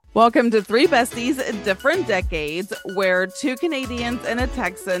Welcome to Three Besties, Different Decades, where two Canadians and a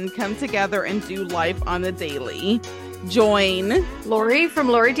Texan come together and do life on the daily. Join Lori from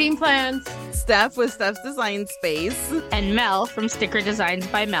Lori Team Plans, Steph with Steph's Design Space, and Mel from Sticker Designs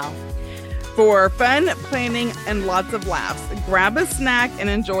by Mel. For fun, planning, and lots of laughs. Grab a snack and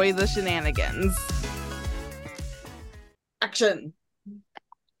enjoy the shenanigans. Action.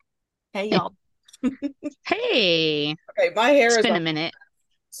 Hey, y'all. Hey. Okay, my hair It's is been on. a minute.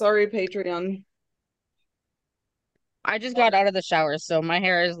 Sorry, Patreon. I just got out of the shower, so my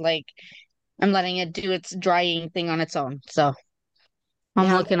hair is like, I'm letting it do its drying thing on its own. So I'm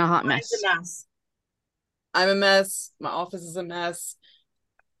looking a hot mess. A mess. I'm a mess. My office is a mess.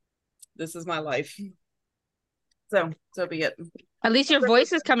 This is my life. So be it. At least your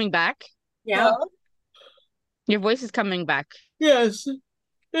voice is coming back. Yeah. Your voice is coming back. Yes,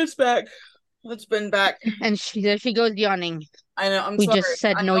 it's back. It's been back. And there she goes yawning. I know. We sorry. just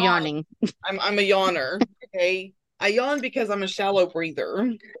said I'm no not. yawning. I'm a yawner. Okay. I yawn because I'm a shallow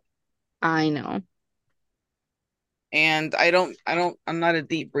breather. I know. And I'm not a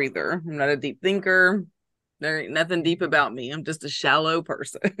deep breather. I'm not a deep thinker. There ain't nothing deep about me. I'm just a shallow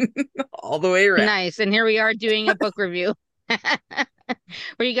person all the way around. Nice. And here we are doing a book review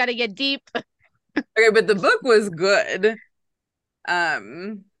where you got to get deep. Okay, but the book was good.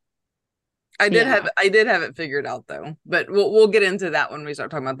 I did have it figured out though, but we'll get into that when we start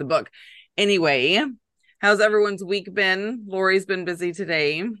talking about the book. Anyway, how's everyone's week been? Lori's been busy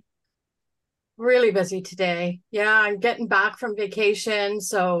today. Really busy today. Yeah, I'm getting back from vacation,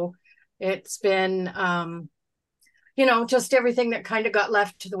 so it's been just everything that kind of got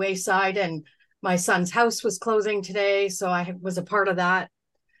left to the wayside, and my son's house was closing today, so I was a part of that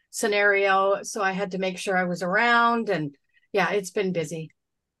scenario, so I had to make sure I was around, and yeah, it's been busy.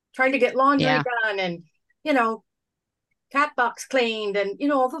 Trying to get laundry done and, cat box cleaned and,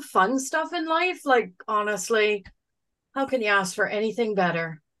 all the fun stuff in life. Like, honestly, how can you ask for anything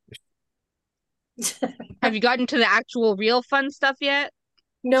better? Have you gotten to the actual real fun stuff yet?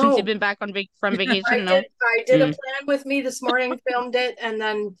 No. Since you've been back from vacation? I did a plan with me this morning, filmed it, and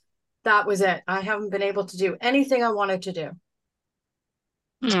then that was it. I haven't been able to do anything I wanted to do.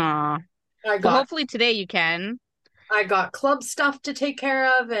 Aww. Well, hopefully today you can. I got club stuff to take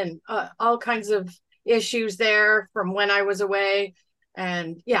care of and all kinds of issues there from when I was away.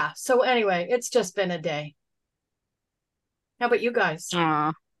 And yeah, so anyway, it's just been a day. How about you guys?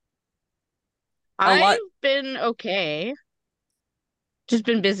 I've been okay. Just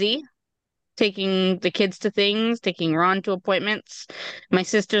been busy taking the kids to things, taking Ron to appointments. My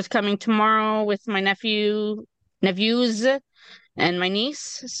sister's coming tomorrow with my nephews and my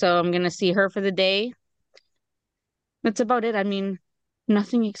niece, so I'm gonna see her for the day. That's about it. I mean,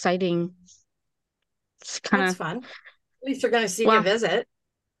 nothing exciting. It's kind of That's fun. At least you're gonna see you visit.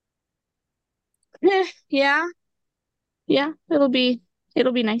 Yeah. It'll be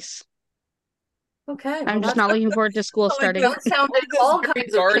nice. Okay. I'm just not looking forward to school starting. That sounded all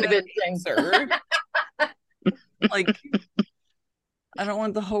kinds of convincing. Like, I don't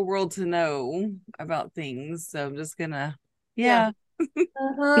want the whole world to know about things, so I'm just gonna, yeah.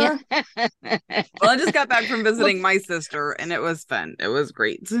 Uh-huh. Well, I just got back from visiting my sister, and it was fun. It was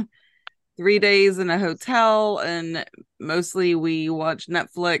great. 3 days in a hotel, and mostly we watched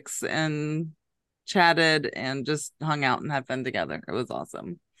Netflix and chatted and just hung out and had fun together. It was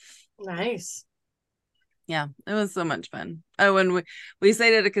awesome. Nice. Yeah, it was so much fun. Oh, and we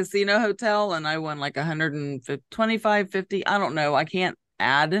stayed at a casino hotel, and I won like 125, 50. I don't know. I can't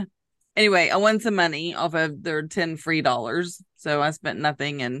add. Anyway, I won some money off of their 10 free dollars. So I spent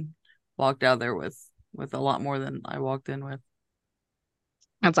nothing and walked out there with a lot more than I walked in with.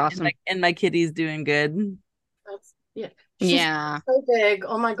 That's awesome. And my kitty's doing good. She's so big.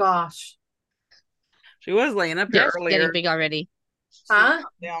 Oh my gosh. She was laying up here earlier. Getting big already. Huh?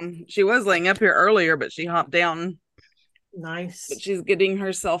 She was laying up here earlier, but she hopped down. Nice. But she's getting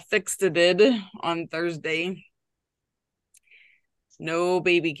herself fixed on Thursday. No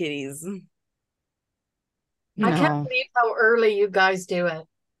baby kitties. No. I can't believe how early you guys do it.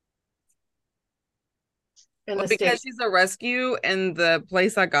 Because she's a rescue, and the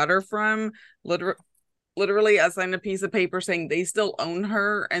place I got her from, literally, I signed a piece of paper saying they still own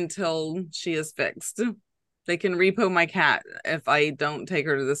her until she is fixed. They can repo my cat if I don't take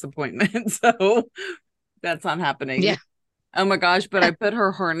her to this appointment. So that's not happening. Yeah. Oh my gosh. But I put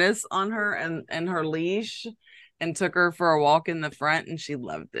her harness on her and her leash and took her for a walk in the front, and she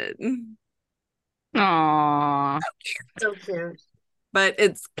loved it. Aww. So cute. But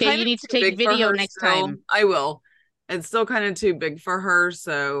it's okay. You need to take video next time. I will. It's still kind of too big for her,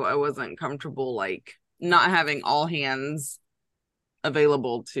 so I wasn't comfortable like not having all hands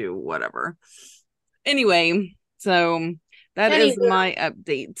available to whatever. Anyway, so that is my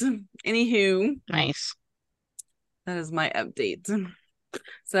update. Anywho, Nice. that is my update.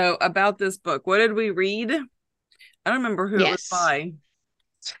 So about this book, what did we read? I don't remember who it was by.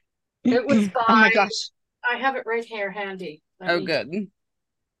 It was by, oh my gosh, I have it right here handy. Good.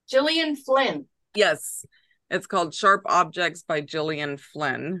 Gillian Flynn. Yes. It's called Sharp Objects by Gillian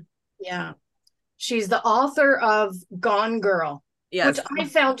Flynn. Yeah. She's the author of Gone Girl, yes, which I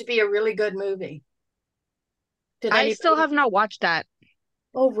found to be a really good movie. I still have not watched that.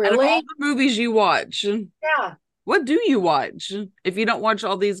 Oh, really? Out of all the movies you watch, yeah. What do you watch if you don't watch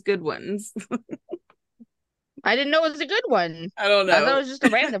all these good ones? I didn't know it was a good one. I don't know. I thought it was just a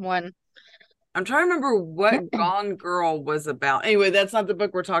random one. I'm trying to remember what Gone Girl was about. Anyway, that's not the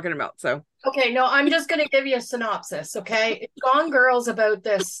book we're talking about. So okay, no, I'm just going to give you a synopsis. Okay, Gone Girl's about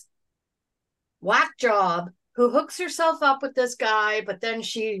this whack job who hooks herself up with this guy, but then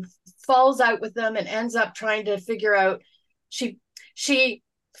she falls out with him and ends up trying to figure out. She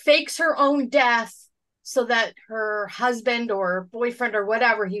fakes her own death so that her husband or boyfriend or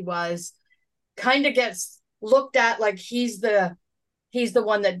whatever he was kind of gets looked at like he's the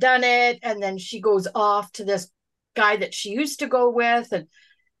one that done it, and then she goes off to this guy that she used to go with, and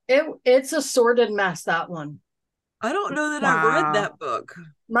it's a sordid mess, that one. I don't know that I read that book.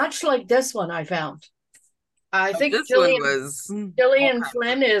 Much like this one I found. I think this Gillian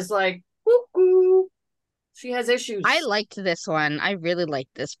Flynn is like, woo-hoo. She has issues. I liked this one. I really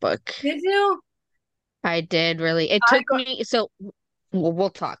liked this book. Did you? I did, really. It took me, so we'll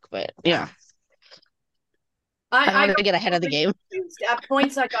talk, but yeah. I wanted to get ahead of the game. At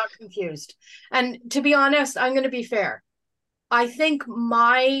points I got confused. And to be honest, I'm going to be fair. I think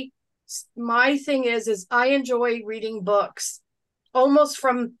my thing is I enjoy reading books almost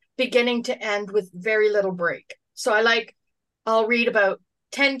from beginning to end with very little break. So I'll read about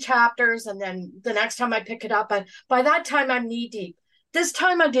 10 chapters, and then the next time I pick it up, and by that time I'm knee deep. This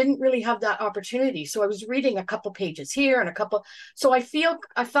time I didn't really have that opportunity. So I was reading a couple pages here and a couple. So I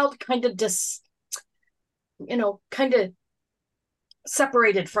felt kind of kind of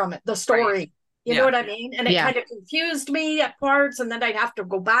separated from it, the story. Right. You know what I mean? And it kind of confused me at parts, and then I'd have to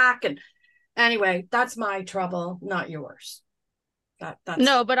go back. And anyway, that's my trouble, not yours. That's...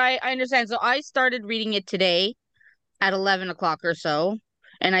 No, but I understand. So I started reading it today at 11 o'clock or so,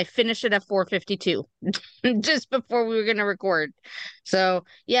 and I finished it at 4:52, just before we were going to record. So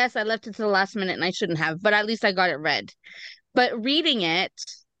yes, I left it to the last minute, and I shouldn't have, but at least I got it read. But reading it,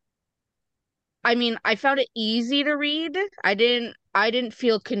 I mean, I found it easy to read. I didn't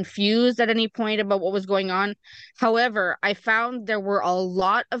feel confused at any point about what was going on. However, I found there were a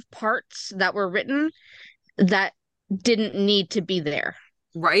lot of parts that were written that didn't need to be there.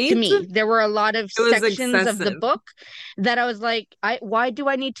 Right? To me, there were a lot of sections of the book that I was like, why do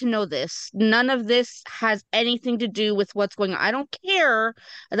I need to know this? None of this has anything to do with what's going on. I don't care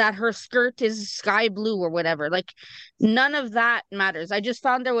that her skirt is sky blue or whatever. Like, none of that matters. I just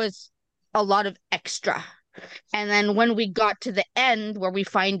found there was a lot of extra. And then when we got to the end where we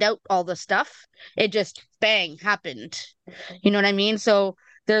find out all the stuff, it just bang happened. You know what I mean? So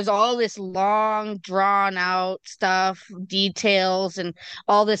there's all this long drawn out stuff, details, and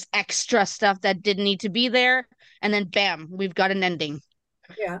all this extra stuff that didn't need to be there. And then bam, we've got an ending.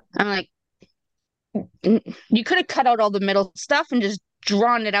 Yeah. I'm like, you could have cut out all the middle stuff and just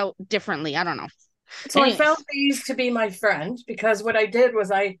drawn it out differently. I don't know. So anyways. I found these to be my friend, because what I did was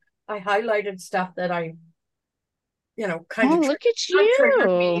I highlighted stuff that I, kind of look at you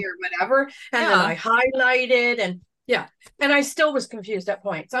triggered me or whatever, and then I highlighted, and and I still was confused at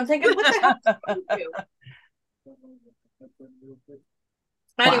points. I'm thinking, what the hell is going to do?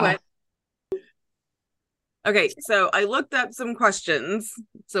 Anyway. Okay, so I looked up some questions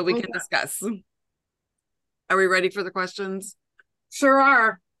so we can discuss. Are we ready for the questions? Sure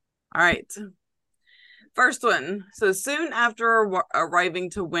are. All right. First one. So soon after arriving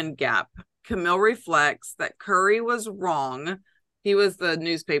to Wind Gap, Camille reflects that Curry was wrong. He was the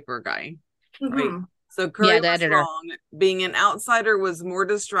newspaper guy, right? So Curry was wrong. Being an outsider was more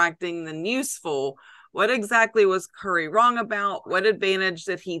distracting than useful. What exactly was Curry wrong about? What advantage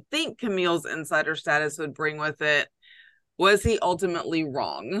did he think Camille's insider status would bring with it? Was he ultimately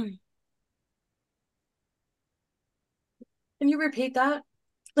wrong? Can you repeat that?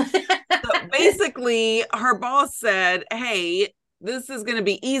 So basically, her boss said, hey, this is going to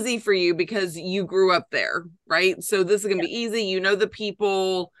be easy for you because you grew up there, right? So this is going to be easy. You know the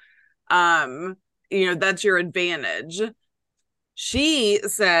people, that's your advantage. She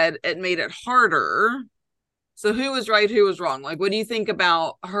said it made it harder. So who was right, who was wrong? Like, what do you think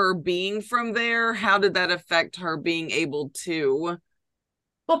about her being from there? How did that affect her being able to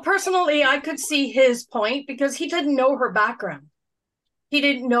Well, personally, I could see his point because he didn't know her background. He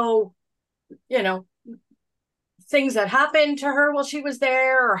didn't know, you know, things that happened to her while she was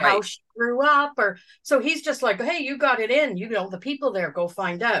there or how Right. she grew up. Or so he's just like, hey, you got it in. You know, the people there, go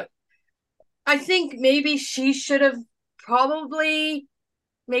find out. I think maybe she should have probably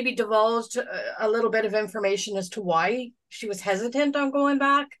maybe divulged a little bit of information as to why she was hesitant on going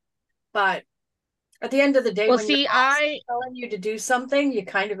back. But at the end of the day, Well, when your see, boss is telling you to do something, you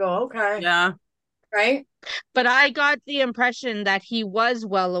kind of go, okay, Yeah. right? but I got the impression that he was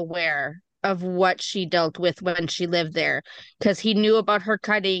well aware of what she dealt with when she lived there because he knew about her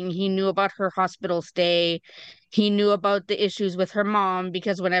cutting, he knew about her hospital stay, he knew about the issues with her mom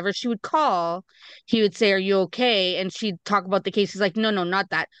because whenever she would call, he would say, "Are you okay?" And she'd talk about the case. He's like, "No, no, not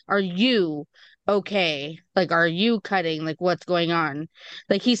that. Are you okay? Like, are you cutting? Like, what's going on?"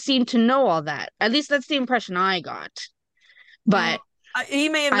 Like, he seemed to know all that. At least that's the impression I got. Mm, But He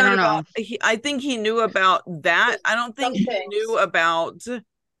may have I known don't about, know. I think he knew about that. I don't think some he knew things. about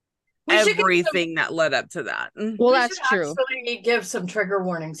We should give some everything that led up to that. Well, we should that's true. actually give some trigger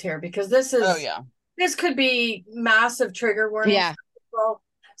warnings here because Oh, yeah. this could be massive trigger warnings Yeah. for people.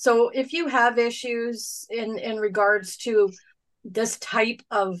 So if you have issues in regards to this type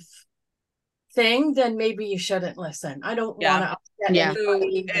of thing, then maybe you shouldn't listen. I don't want Yeah. to upset Yeah. So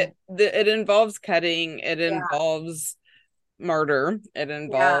anybody. it involves cutting, it Yeah, involves murder, it yeah,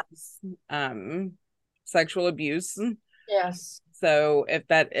 involves sexual abuse. yes. So if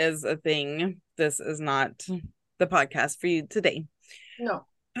that is a thing, this is not the podcast for you today. No.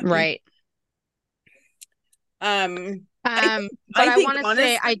 Right. Um But I I think want to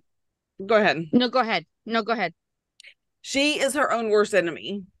say honestly, go ahead. no, go ahead. No, go ahead. She is her own worst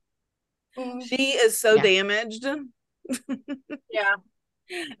enemy. Mm, She is so Yeah. damaged yeah.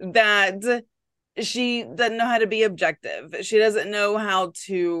 that she doesn't know how to be objective. She doesn't know how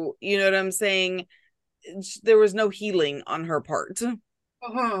to, you know what I'm saying? There was no healing on her part.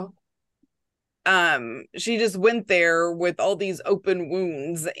 Uh-huh. She just went there with all these open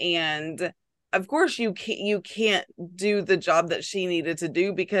wounds, and of course you can't do the job that she needed to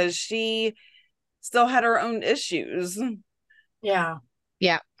do because she still had her own issues. Yeah.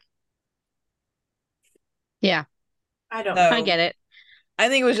 Yeah. Yeah. I don't I know. So get it. I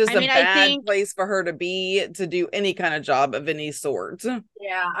think it was just I a mean, I bad think, place for her to be to do any kind of job of any sort.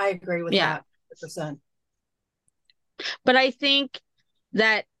 Yeah, I agree with yeah. that 100%. But I think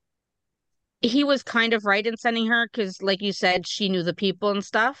that he was kind of right in sending her because, like you said, she knew the people and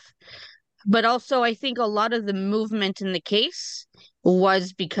stuff. But also, I think a lot of the movement in the case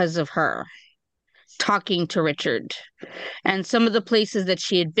was because of her talking to Richard. And some of the places that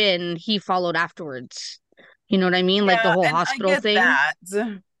she had been, he followed afterwards. You know what I mean? Like the Yeah, whole and I hospital get thing. that.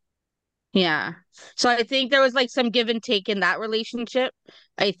 Yeah. So I think there was like some give and take in that relationship.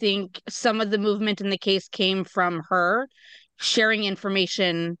 I think some of the movement in the case came from her sharing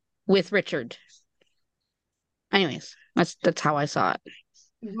information with Richard. Anyways, that's how I saw it.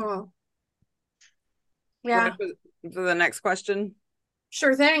 Mm-hmm. Ready Yeah, for the next question?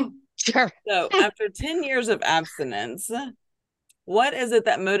 sure thing. Sure. So, after 10 years of abstinence, what is it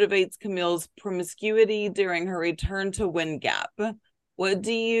that motivates Camille's promiscuity during her return to Wind Gap? What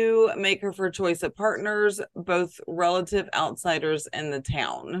do you make her for choice of partners, both relative outsiders in the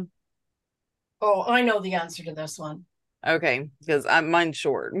town? Oh, I know the answer to this one. Okay, because mine's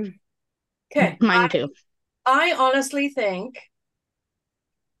short. Okay. Mine too. I honestly think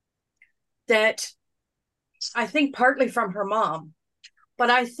that I think partly from her mom, but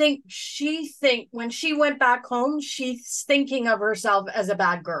I think when she went back home, she's thinking of herself as a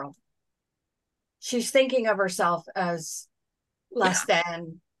bad girl. She's thinking of herself as Yeah, less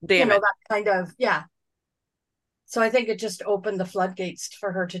than, damn it. that kind of, yeah. So I think it just opened the floodgates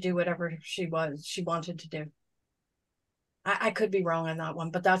for her to do whatever she wanted to do. I could be wrong on that one,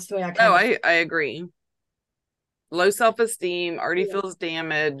 but that's the way I No, kind of I agree. Low self-esteem, already feel. feels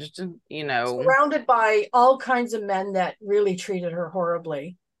damaged, you know. Surrounded by all kinds of men that really treated her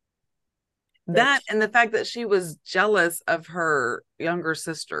horribly. That That and the fact that she was jealous of her younger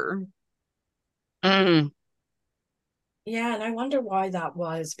sister. Mm. Yeah, and I wonder why that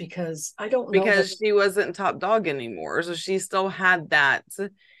was because I don't know that. Because she wasn't top dog anymore. So she still had that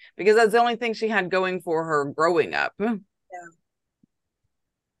because that's the only thing she had going for her growing up.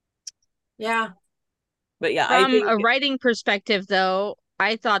 Yeah, But yeah, I From think a writing perspective, though,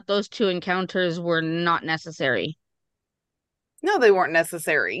 I thought those two encounters were not necessary. no, they weren't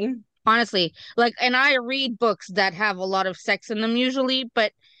necessary. Honestly, like, and I read books that have a lot of sex in them usually,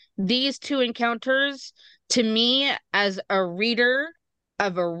 but these two encounters, to me, as a reader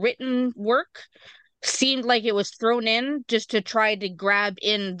of a written work, seemed like it was thrown in just to try to grab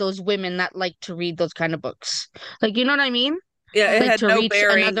in those women that like to read those kind of books. Like, you know what I mean? Yeah, it Like had to no reach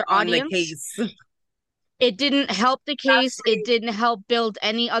bearing another on the audience. case. It didn't help the case. It Absolutely. didn't help build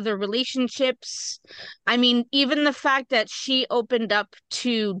any other relationships. I mean, even the fact that she opened up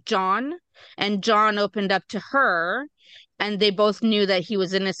to John and John opened up to her and they both knew that he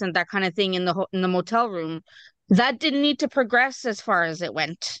was innocent, that kind of thing in the motel room, that didn't need to progress as far as it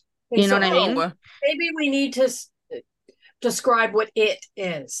went. Okay, You know so what I mean? No. maybe we need to describe what it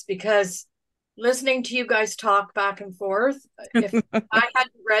is, because listening to you guys talk back and forth, if I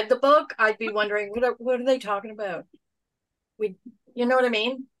hadn't read the book, I'd be wondering what are they talking about? We, you know what I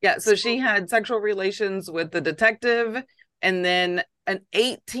mean? Yeah, so So, she had sexual relations with the detective and then an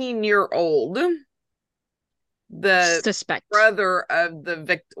 18-year-old, the Suspect brother of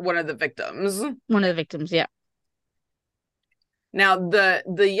one of the victims. one of the victims. Yeah. Now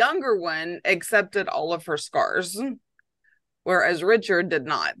the younger one accepted all of her scars, whereas Richard did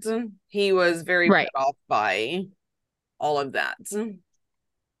not. He was very put Right. off by all of that.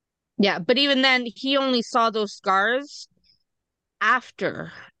 Yeah. But even then, he only saw those scars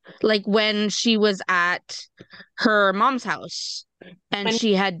after, like when she was at her mom's house and when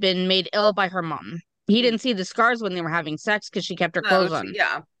she had been made ill by her mom. He didn't see the scars when they were having sex because she kept her No, clothes on.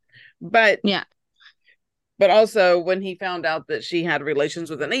 yeah. But Yeah. also when he found out that she had relations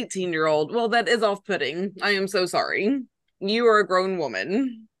with an 18-year-old, well, that is off-putting. I am so sorry. You are a grown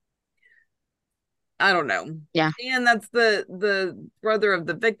woman. I don't know. Yeah. And that's the brother of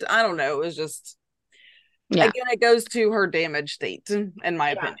the victim. I don't know. It was just, Yeah. again, it goes to her damaged state, in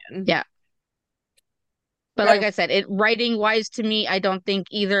my yeah, opinion. Yeah. But like Oh, I said, it writing wise to me, I don't think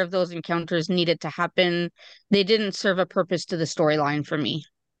either of those encounters needed to happen. They didn't serve a purpose to the storyline for me,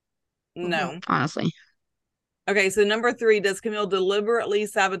 mhm. no. honestly. Okay, so number 3, does Camille deliberately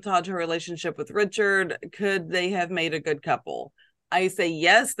sabotage her relationship with Richard? Could they have made a good couple? I say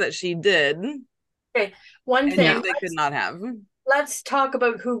yes, that she did, Okay, one and no, Yeah. thing, they could not have. let's talk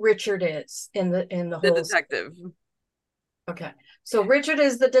about who Richard is in the The whole. detective. Okay, so Richard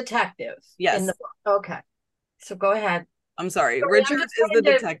is the detective in the Yes. book. Okay, so go ahead. I'm sorry. Sorry, I'm Richard just is the trying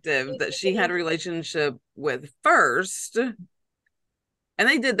to detective that she had get a relationship with first.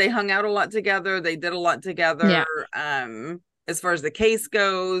 And they hung out a lot together. They did a lot together. Yeah. As far as the case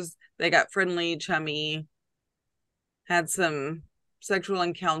goes, they got friendly, chummy, had some sexual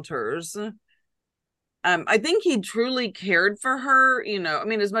encounters. I think he truly cared for her, I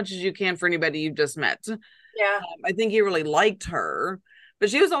mean, as much as you can for anybody you've just met. yeah, I think he really liked her, but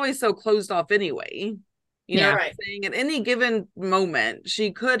she was always so closed off anyway. You know what Yeah. right. I'm saying? At any given moment,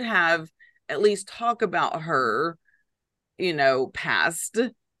 she could have at least talk about her, past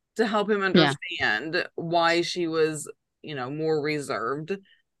to help him Yeah. understand why she was, more reserved,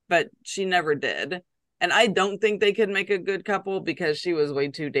 but she never did. And I don't think they could make a good couple because she was way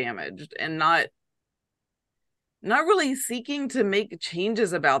too damaged and not really seeking to make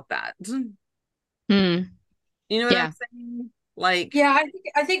changes about that. Mm. You know what I'm Yeah. saying? Like, Yeah,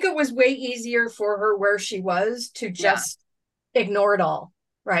 I think it was way easier for her where she was to yeah, just ignore it all,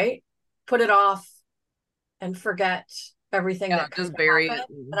 right? Put it off and forget everything yeah, that could just have bury it.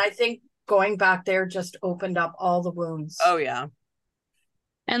 happened. And I think going back there just opened up all the wounds. Oh yeah.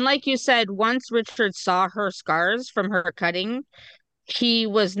 And like you said, once Richard saw her scars from her cutting, he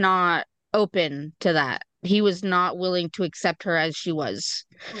was not open to that. He was not willing to accept her as she was.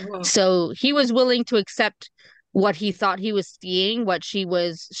 Mhm. So he was willing to accept what he thought he was seeing, what she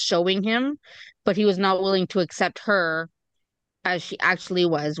was showing him, but he was not willing to accept her as she actually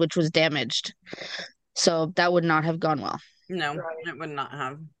was, which was damaged. So that would not have gone well. No, Right. it would not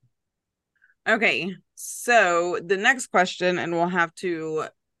have. Okay, so the next question, and we'll have to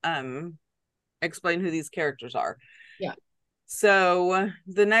um explain who these characters are. Yeah. So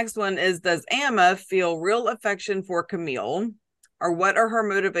the next one is, does Amma feel real affection for Camille, or what are her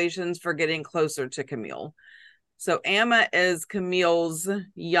motivations for getting closer to Camille? So Amma is Camille's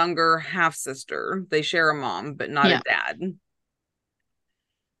younger half sister. They share a mom, but not a Yeah. dad.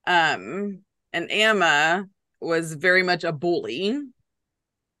 And Amma was very much a bully.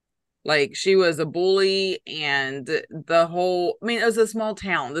 Like, she was a bully, and I mean, it was a small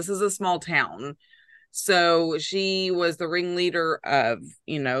town. This is a small town. So she was the ringleader of,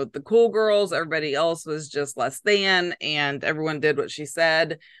 the cool girls. Everybody else was just less than, and everyone did what she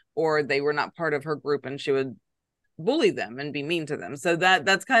said, or they were not part of her group, and she would bully them and be mean to them. So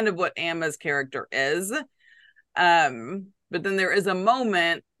that's kind of what Amma's character is. But then there is a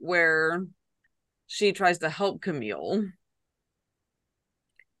moment where she tries to help Camille.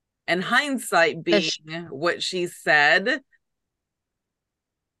 And hindsight being Ish. what she said,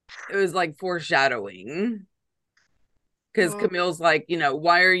 it was like foreshadowing. Because Mm. Camille's like,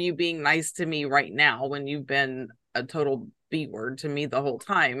 why are you being nice to me right now when you've been a total B word to me the whole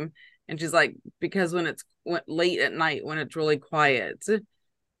time? And she's like, because when it's late at night, when it's really quiet,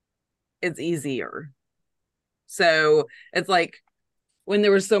 it's easier. So it's like when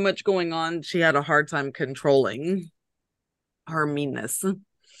there was so much going on, she had a hard time controlling her meanness.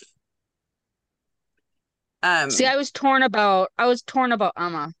 See, I was torn about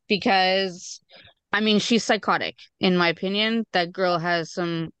Amma because I mean she's psychotic in my opinion. That girl has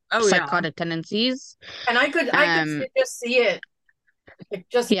some Oh yeah. psychotic tendencies. And I could just see it, like,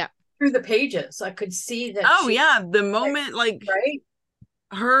 just Yeah. through the pages. I could see that Oh she, yeah. The moment like right?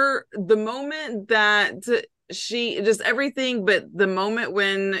 the moment that she just everything, but the moment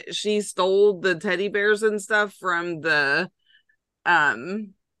when she stole the teddy bears and stuff from the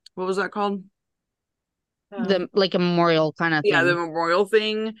what was that called? The like a memorial kind of Yeah, the thing. memorial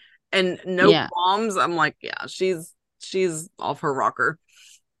thing, and no Yeah. qualms. I'm like, yeah, she's off her rocker.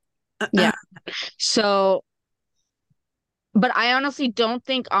 Yeah. So, but I honestly don't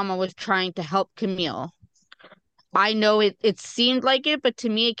think Amma was trying to help Camille. I know it seemed like it, but to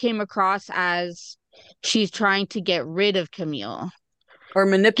me it came across as she's trying to get rid of Camille, Or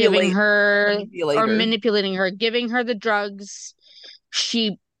giving her or manipulator. manipulating her, giving her the drugs.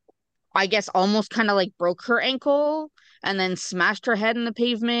 She, I guess, almost kind of like broke her ankle and then smashed her head in the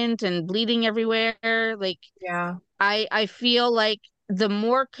pavement and bleeding everywhere. Like Yeah. I feel like the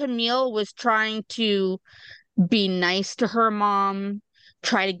more Camille was trying to be nice to her mom,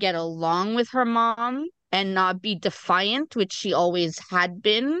 try to get along with her mom, and not be defiant, which she always had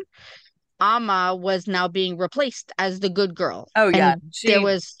been. Amma was now being replaced as the good girl. Oh yeah, And there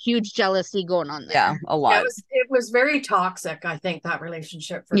was huge jealousy going on yeah, there. a Yeah, lot. it was very toxic, I think, that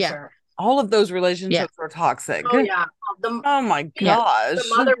relationship for Yeah. sure. All of those Yeah. relationships were toxic. Oh yeah. The Oh my Yeah. the gosh.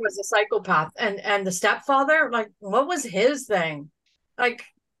 mother was a psychopath, and the stepfather, like, what was his thing? Like,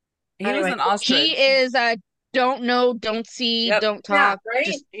 He was anyway, an He ostrich. is don't know, don't see, Yep. don't yeah, talk, right?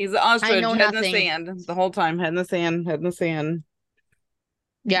 just He's an I ostrich, know head in the nothing. sand the whole time, head in the sand, head in the sand.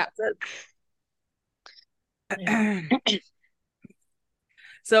 Yeah. That's Yeah. it.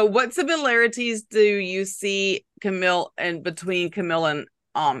 So what similarities do you see Camille and between Camille and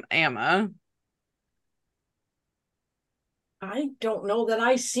Amma? I don't know that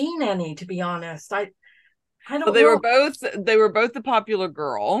I seen any, to be honest. I Well, don't know. they were both the popular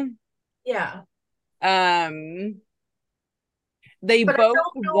girl. Yeah. Um they But I both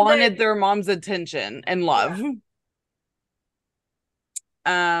don't know that, wanted their mom's attention and yeah. love.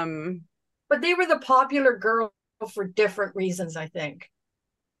 Um But they were the popular girl for different reasons, I think.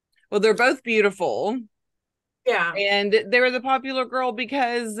 well, they're both beautiful. Yeah. And they were the popular girl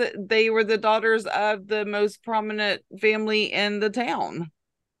because they were the daughters of the most prominent family in the town.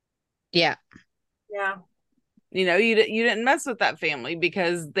 Yeah. Yeah. You didn't mess with that family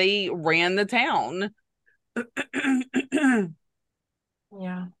because they ran the town.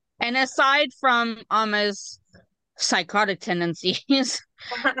 Yeah. And aside from Amma's psychotic tendencies,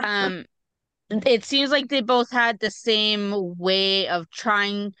 um, it seems like they both had the same way of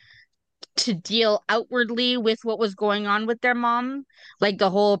trying to deal outwardly with what was going on with their mom, like the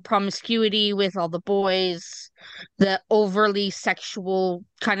whole promiscuity with all the boys, the overly sexual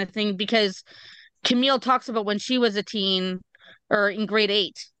kind of thing. Because Camille talks about when she was a teen or in grade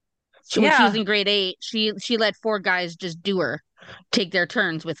 8. When she was Yeah. in grade 8, she let 4 guys just do her, take their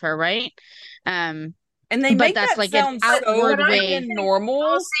turns with her, right? Um, And they but make that's that like an sound so But outward I way. don't freaking think, oh,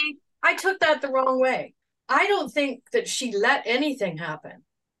 normal. see, I took that the wrong way. I don't think that she let anything happen.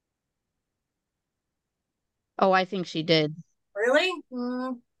 Oh, I think she did. Really?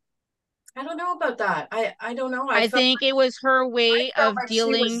 I don't know about that. I don't know. I think it was her I way felt of like she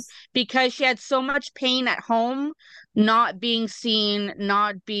dealing was. because she had so much pain at home, not being seen,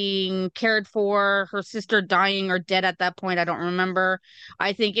 not being cared for, her sister dying or dead at that point. I don't remember.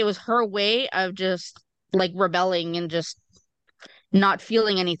 I think it was her way of just like rebelling and just not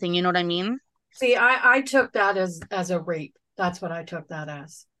feeling anything. You know what I mean? See, I took that as a rape. That's what I took that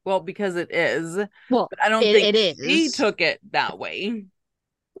as. Well, because it is, Well, but I don't think it she is. took it that way.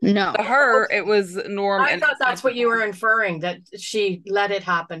 To No. her, it was norm I and thought that's what you acceptable. were inferring, that she let it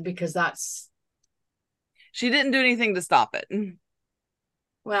happen because that's, She didn't do anything to stop it.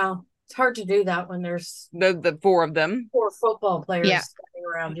 well, it's hard to do that when there's The four of them. 4 football Yeah. players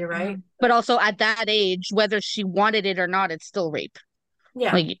standing around you, right? But also at that age, whether she wanted it or not, it's still rape.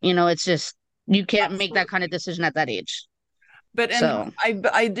 Yeah. Like, it's just you can't make that kind of Absolutely. decision at that age. But So,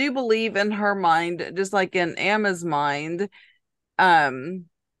 I do believe in her mind, just like in Emma's mind, um,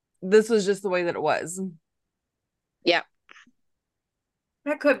 this was just the way that it was. yeah.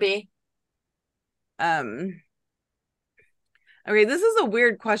 That could be. Um, okay, this is a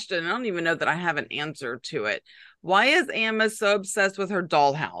weird question. I don't even know that I have an answer to it. Why is Emma so obsessed with her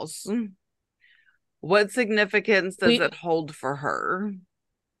dollhouse? What significance does We it hold for her?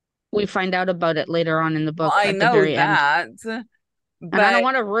 we find out about it later on in the Well, book I at the know very end. that, And I don't but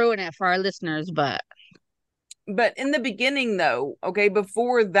want to ruin it for our listeners, but in the beginning though, okay,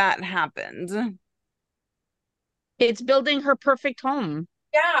 before that happened, it's building her perfect home.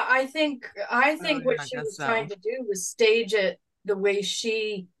 Yeah, I oh think yeah, what I she guess was so. trying to do was stage it the way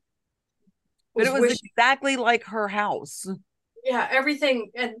she But it was was wishing. exactly like her house. Yeah,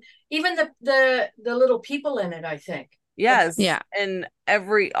 everything, and even the little people in it, I think. The, Yes, Yeah. and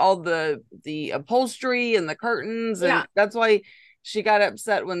all the upholstery and the curtains, and yeah, that's why she got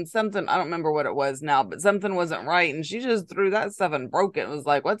upset when something, I don't remember what it was now, but something wasn't right, and she just threw that stuff and broke it. It was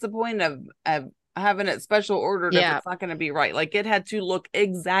like, what's the point of having it special ordered if Yeah. it's not going to be right? Like it had to look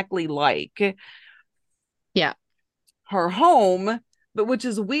exactly like Yeah. her home, but which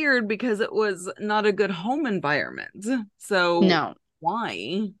is weird because it was not a good home environment. So No.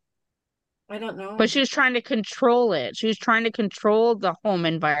 why? I don't But know. she was trying to control it. She was trying to control the home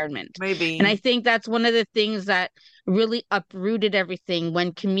environment. And I Maybe. think that's one of the things that really uprooted everything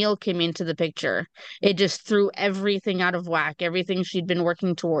when Camille came into the picture. It just threw everything out of whack, everything she'd been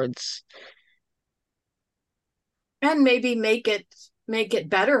working towards. And maybe make it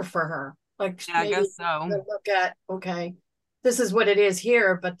better for her. Like Yeah, I maybe guess so. look at, okay, this is what it is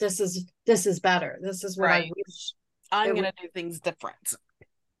here, but this is better. This is what I Right. wish I'm it would. gonna do things different.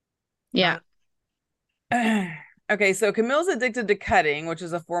 Yeah. Okay, so Camille's addicted to cutting, which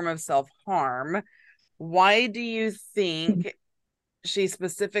is a form of self-harm. Why do you think she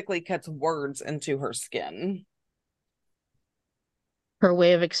specifically cuts words into her skin? Her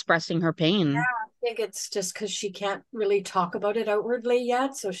way of expressing her pain. I think it's just because she can't really talk about it outwardly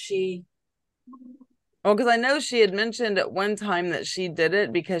yet. So she, Well, because I know she had mentioned at one time that she did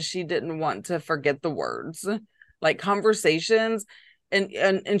it because she didn't want to forget the words, like conversations.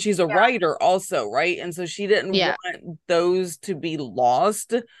 And she's a yeah, writer also, right? And so she didn't Yeah. want those to be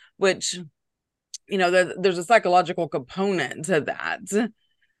lost, which there's a psychological component to that.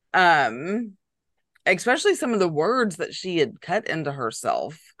 Um, especially some of the words that she had cut into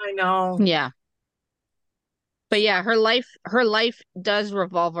herself. I know. Yeah. But yeah, her life does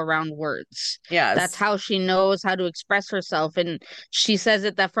revolve around words. That's Yes. how she knows how to express herself, and she says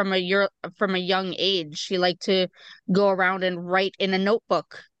it that from a young age, she liked to go around and write in a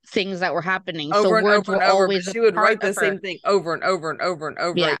notebook things that were happening. So Over and words over and were over, but always a she would part write of the her. same thing over and over and over and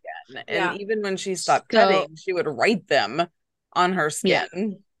over Yeah. again. And Yeah. even when she stopped So cutting, she would write them on her yeah,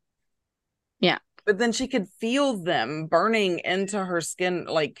 skin. yeah, But then she could feel them burning into her skin.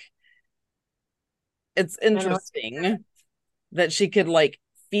 Like it's I know. interesting that she could like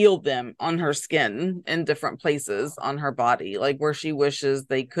feel them on her skin in different places on her body, like where she wishes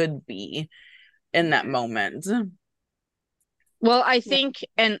they could be in that moment. Well, I think,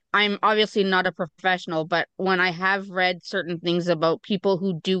 and I'm obviously not a professional, but when I have read certain things about people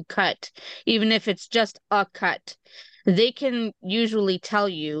who do cut, even if it's just a cut, they can usually tell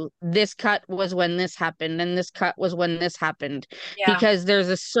you this cut was when this happened and this cut was when this happened, Yeah. because there's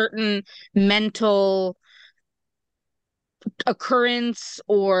a certain mental occurrence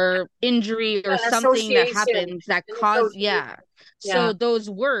or injury or An something that association, happens that an cause, association. yeah. Yeah. So those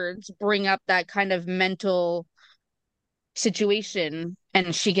words bring up that kind of mental situation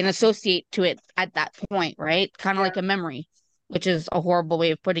and she can associate to it at that point, right? Kind of Yeah. like a memory, which is a horrible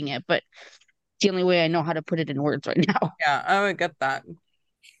way of putting it, but it's the only way I know how to put it in words right now. Yeah, I would get that.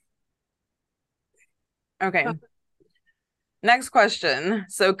 Okay. Next question.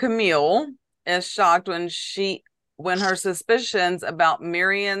 So Camille is shocked when her suspicions about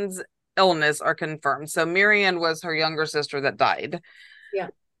Marian's illness are confirmed. So Marian was her younger sister that died Yeah.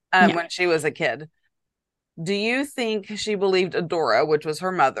 Yeah. when she was a kid. Do you think she believed Adora, which was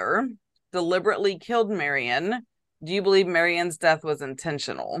her mother, deliberately killed Marian? Do you believe Marian's death was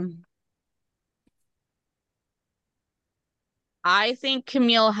intentional? I think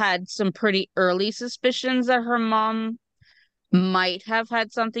Camille had some pretty early suspicions that her mom might have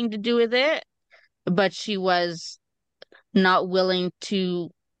had something to do with it, but she was not willing to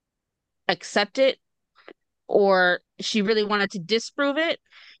accept it or she really wanted to disprove it.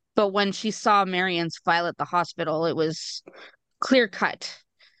 But when she saw Marian's file at the hospital, it was clear cut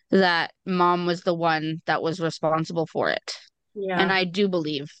that mom was the one that was responsible for it. And Yeah. I do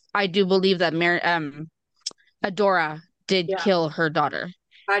believe that Adora did Yeah. kill her daughter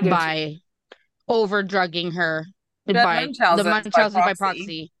I do too. by over drugging her She had by the Munchausen's by Munchausen's by proxy.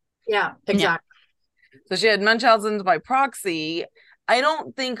 proxy. Yeah, Yeah. exactly. So she had Munchausen's by proxy, I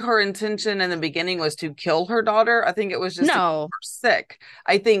don't think her intention in the beginning was to kill her daughter. I think it was just to keep No. her sick.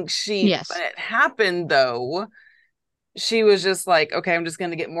 I think when Yes. it happened though, she was just like, okay, I'm just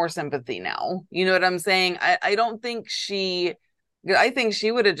going to get more sympathy now. You know what I'm saying? I don't think I think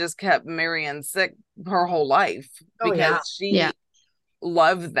she would have just kept Marion sick her whole life Oh yeah. because Yeah. she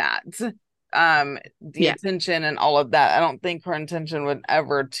loved that. The Yeah. attention and all of that. I don't think her intention would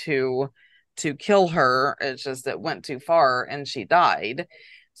ever to kill her. It's just it went too far and she died.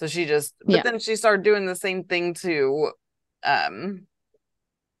 So but Yeah. then she started doing the same thing to Amma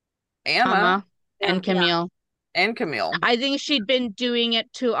Amma and Yeah. Camille. and Camille. I think she'd been doing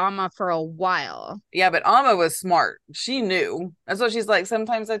it to Amma for a while. Yeah, but Amma was smart. She knew. That's what she's like.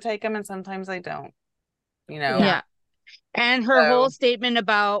 Sometimes I take them and sometimes I don't. You know. Yeah. Yeah. And her whole So, statement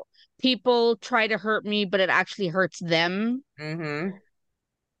about people try to hurt me, but it actually hurts them. mm-hmm.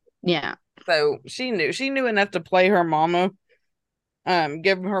 Yeah. So she knew. She knew enough to play her mama.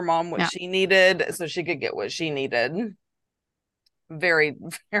 Give her mom what Yeah. she needed so she could get what she needed. Very,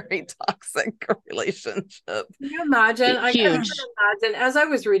 very toxic relationship. Can you imagine? I can Huge. imagine. As I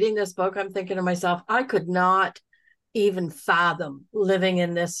was reading this book, I'm thinking to myself, I could not even fathom living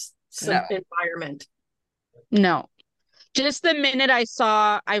in this No. environment. No. Just the minute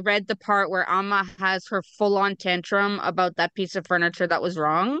I read the part where Amma has her full on tantrum about that piece of furniture that was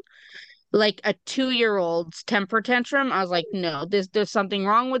wrong, like a 2-year-old's temper tantrum. I was like, no, there's something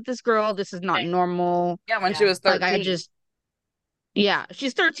wrong with this girl. This is not normal. Yeah, when she Yeah. was Like I 13. just, yeah,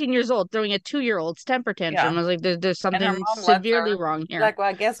 she's 13 years old throwing a 2-year-old's temper Yeah. tantrum. I was like, there's And her something mom lets severely her. wrong here. Like, well,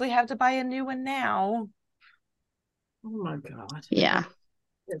 I guess we have to buy a new one now. Oh my God. Yeah.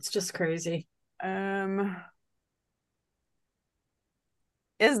 It's just crazy. Um,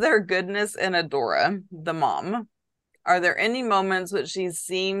 is there goodness in Adora, the mom? Are there any moments which she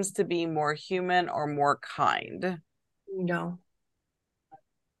seems to be more human or more kind? No.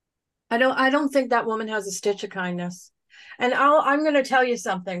 I don't think that woman has a stitch of kindness. And I'm going to tell you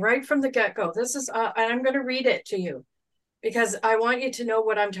something right from the get-go. This is and I'm going to read it to you because I want you to know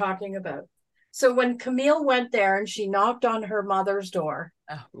what I'm talking about. So when Camille went there and she knocked on her mother's door,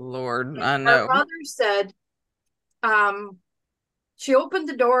 Oh, Lord, I her know. mother said, she opened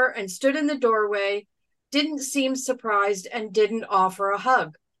the door and stood in the doorway, didn't seem surprised, and didn't offer a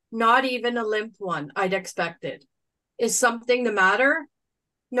hug, not even a limp one I'd expected. Is something the matter?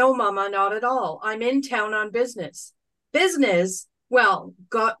 No, Mama, not at all. I'm in town on business. Business? Well,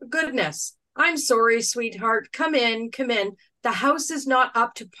 goodness. I'm sorry, sweetheart. Come in, come in. The house is not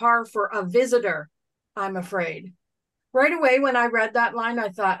up to par for a visitor, I'm afraid. Right away, when I read that line, I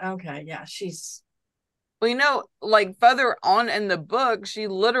thought, okay, yeah, she's. Well, like further on in the book, she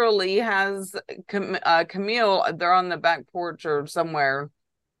literally has Camille, they're on the back porch or somewhere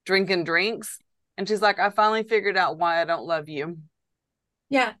drinking drinks. And she's like, I finally figured out why I don't love you.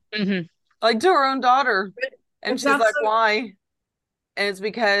 Yeah. Mm-hmm. Like to her own daughter. And It's she's like, absolutely. why? And it's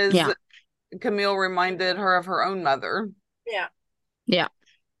because Yeah. Camille reminded her of her own mother. Yeah. Yeah.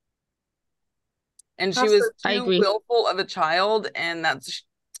 And she was Absolutely. I too agree. willful of a child. And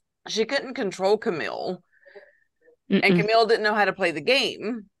she couldn't control Camille. And Mm-mm. Camille didn't know how to play the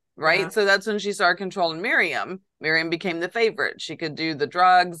game, right? Yeah. So that's when she started controlling Miriam. Miriam became the favorite. She could do the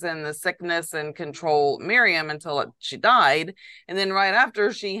drugs and the sickness and control Miriam until she died. And then right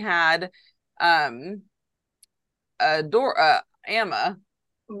after she had Amma.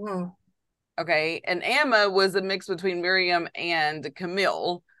 Mm-hmm. Okay. And Amma was a mix between Miriam and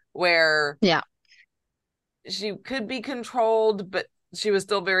Camille, where Yeah. she could be controlled, but she was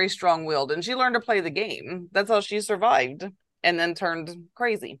still very strong willed and she learned to play the game. That's how she survived and then turned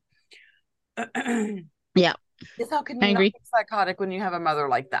crazy. Yeah. How can I you not agree. be psychotic when you have a mother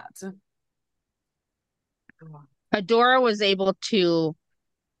like that? Adora was able to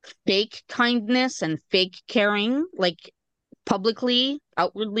fake kindness and fake caring, like publicly,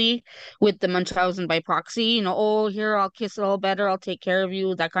 outwardly, with the Munchausen by proxy. Oh, here, I'll kiss it all better, I'll take care of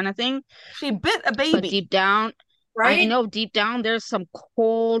you, that kind of thing. She bit a But baby. deep down, I Right? know deep down, there's some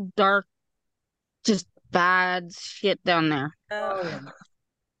cold, dark, just bad shit down there. Oh, yeah.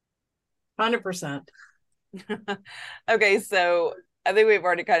 100%. Okay, so I think we've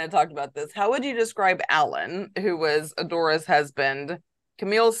already kind of talked about this. How would you describe Alan, who was Adora's husband,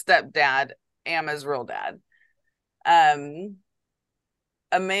 Camille's stepdad, Emma's real dad?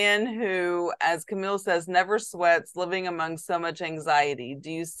 A man who, as Camille says, never sweats, living among so much anxiety. Do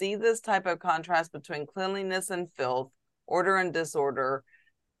you see this type of contrast between cleanliness and filth, order and disorder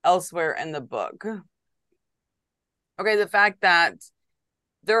elsewhere in the book? Okay, the fact that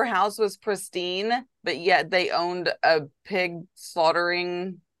their house was pristine, but yet they owned a pig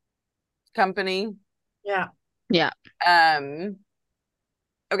slaughtering company. Yeah. Yeah. Um,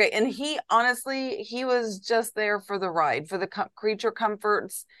 Okay, and he honestly, he was just there for the ride, for the creature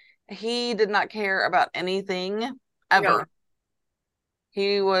comforts. He did not care about anything No. ever.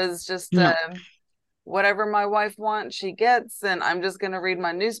 He was just No. whatever my wife wants, she gets, and I'm just going to read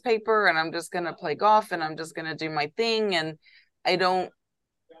my newspaper and I'm just going to play golf and I'm just going to do my thing. And I don't,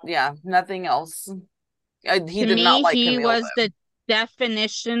 yeah, nothing else. He To did not me, like he Camille, was though. the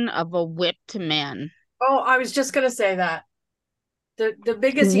definition of a whipped man. Oh, I was just gonna say that. The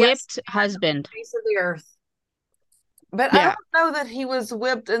biggest yes Whipped man on husband. the face of the earth. But I don't Yeah. know that he was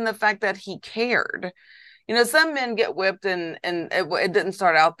whipped in the fact that he cared. You know, some men get whipped and it didn't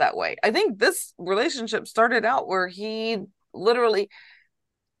start out that way. I think this relationship started out where he literally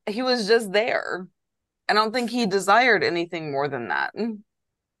he was just there. I don't think he desired anything more than that.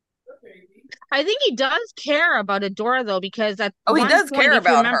 I think he does care about Adora though, because at Oh, he one does point, care if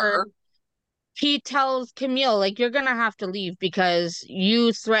you about remember, her. he tells Camille, like, you're gonna have to leave because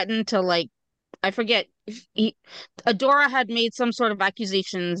you threatened to, like, I forget, Adora had made some sort of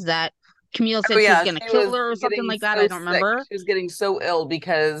accusations that Camille Oh said she was yeah, gonna she kill was her or something getting like that. I so don't sick. remember. She was getting so ill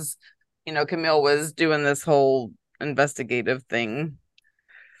because, you know, Camille was doing this whole investigative thing.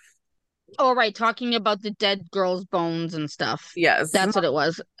 Oh, right, talking about the dead girl's bones and stuff. Yes. That's what it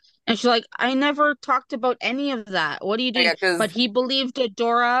was. And she's like, I never talked about any of that. What are you doing? Yeah, because But he believed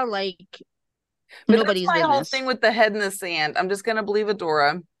Adora like but that's nobody's my whole thing business. with the head in the sand. I'm just gonna believe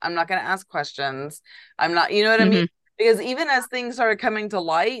Adora. I'm not gonna ask questions. I'm not, you know what I mean? Hmm. Because even as things started coming to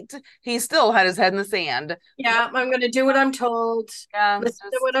light, he still had his head in the sand. Yeah, I'm gonna do what I'm told. Yeah,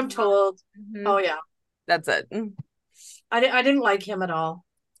 Listen to what just I'm told. mhm, Oh yeah. that's it. I didn't like him at all.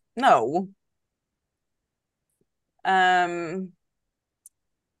 No. Um,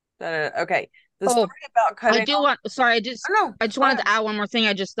 okay. The Oh, story about I cutting do off. want, sorry, Oh no, I just go wanted ahead. to add one more thing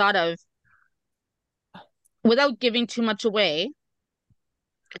I just thought of. Without giving too much away,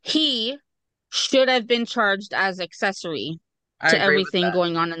 he should have been charged as accessory I to agree with everything that.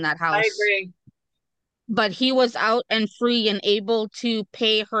 going on in that I house. agree. But he was out and free and able to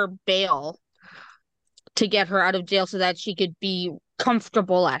pay her bail to get her out of jail so that she could be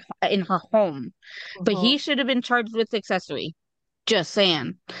comfortable in her home. But Mhm. he should have been charged with accessory. Just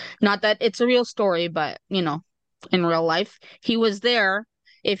saying. Not that it's a real story, but in real life, he was there.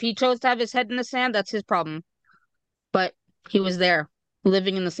 If he chose to have his head in the sand, that's his problem. But he was there,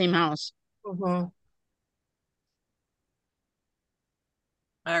 living in the same house. Mhm.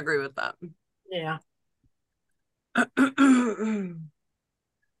 I agree with that. Yeah.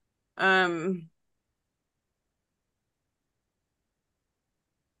 um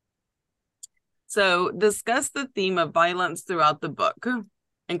So, discuss the theme of violence throughout the book,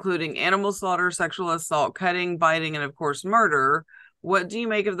 including animal slaughter, sexual assault, cutting, biting, and of course, murder. What do you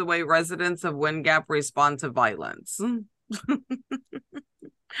make of the way residents of Wind Gap respond to violence?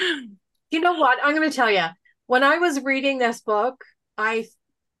 You know what? I'm gonna tell you. When I was reading this book, I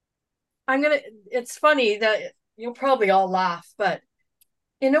I'm gonna. It's funny that you'll probably all laugh, but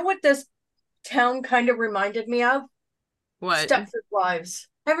you know what this town kind of reminded me of? What? Stepford Wives.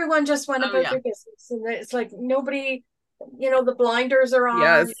 Everyone just went Oh, about yeah. their business, and it's like nobody, the blinders are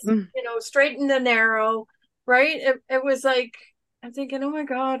on, Yes. straight and the narrow, right? It was like I'm thinking, oh my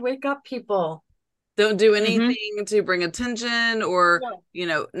God, wake up, people. Don't do Hmm. anything to bring attention or,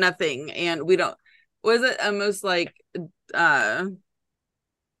 No. nothing. And we don't, was it almost like, uh,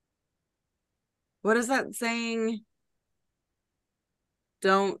 what is that saying?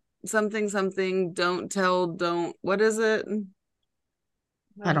 Don't something, something, don't tell, don't, what is it?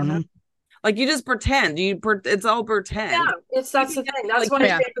 I I don't don't know. know. Like you just pretend. It's all Yeah, pretend. that's the thing. That's Like one of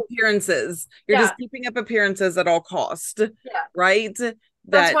Yeah. my keeping favorite. appearances. You're Yeah, just keeping up appearances at all cost, yeah. right? That's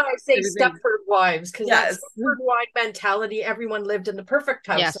That why I say everything. Stepford Wives, because that Yes. Stepford wife mentality, everyone lived in the perfect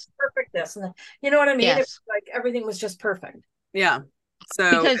house, Yes. perfect this, and you know what I mean? It Yes. was like everything was just perfect. Yeah.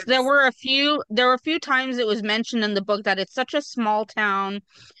 So Because there were a few times it was mentioned in the book that it's such a small town.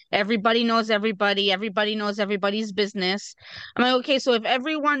 Everybody knows everybody's business. I'm like, okay, so if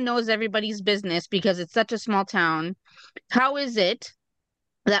everyone knows everybody's business because it's such a small town, how is it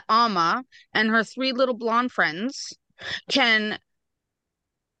that Alma and her three little blonde friends can,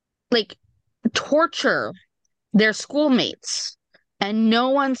 like, torture their schoolmates and no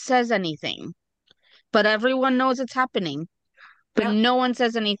one says anything, but everyone knows it's happening, but Yeah. no one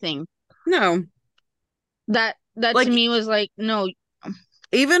says anything? no, That to like me was like, no.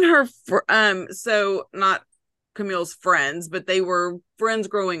 even so not Camille's friends, but they were friends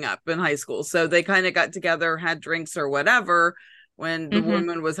growing up in high school. So they kind of got together, had drinks or whatever when the Hmm.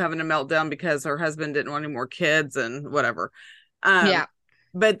 woman was having a meltdown because her husband didn't want any more kids and whatever. Um, Yeah.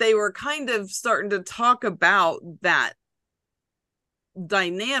 but they were kind of starting to talk about that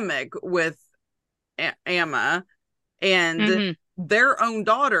dynamic with Amma and Mm-hmm. their own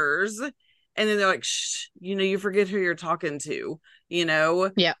daughters, and then they're like, shh, you forget who you're talking to,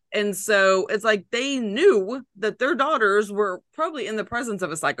 Yeah. and so it's like they knew that their daughters were probably in the presence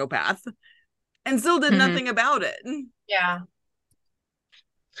of a psychopath and still did Mm-hmm. nothing about it. Yeah.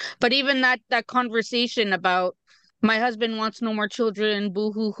 But even that conversation about my husband wants no more children,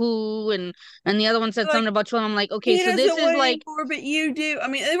 boo hoo hoo, and the other one said Like, something about children. I'm like, okay, he so doesn't this is want any like, more, but you do. I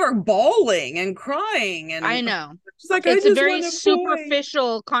mean, they were bawling and crying, I and know. she's like, I It's a just very want a boy.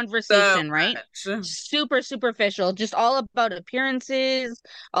 superficial So conversation, right? much. Super superficial, just all about appearances,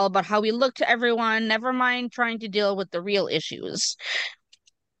 all about how we look to everyone, never mind trying to deal with the real issues.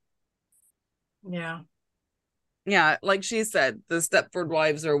 Yeah. Yeah, like she said, the Stepford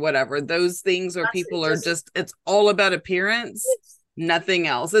wives or whatever, those things where people are just, it's all about appearance, nothing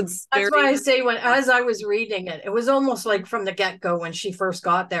else. It's That's why I very, say as I was reading it, it was almost like from the get-go when she first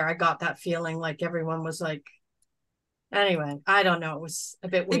got there, I got that feeling like everyone was like, anyway, I don't know. It was a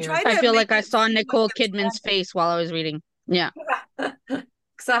bit they weird. try I to feel make like I it saw seem like Nicole it's Kidman's normal, face while I was reading. Yeah.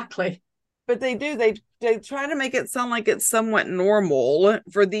 Exactly. but they do, they try to make it sound like it's somewhat normal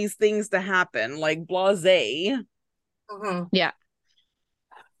for these things to happen, like blasé. Mhm. Yeah.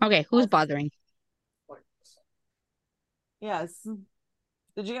 Okay, who's bothering? Yes.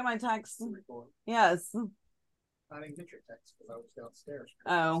 Did you get my text? Yes. I didn't get your text because I was downstairs.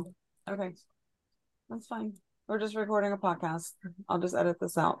 Oh, okay. That's fine. We're just recording a podcast. I'll just edit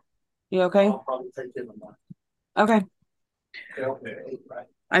this out. You okay? I'll probably take him a month. Okay. Okay, right?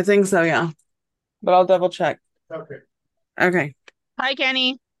 I think so, yeah. But I'll double check. Okay. Okay. Hi,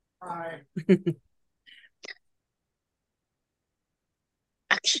 Kenny. Hi.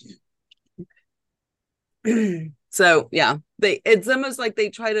 So yeah, it's almost like they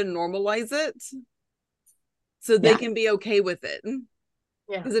try to normalize it so they Yeah. can be okay with it.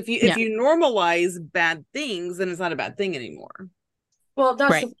 Yeah. Because if Yeah. you normalize bad things, then it's not a bad thing anymore. Well,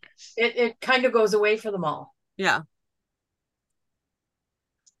 that's Right. it kind of goes away for them all. Yeah.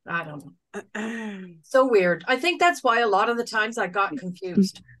 I don't know. So weird. I think that's why a lot of the times I got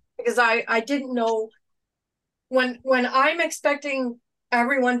confused because I didn't know when I'm expecting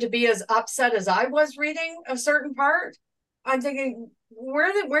everyone to be as upset as I was reading a certain part. I'm thinking,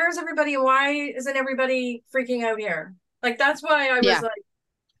 where's everybody? Why isn't everybody freaking out here? Like that's why I was Yeah. like,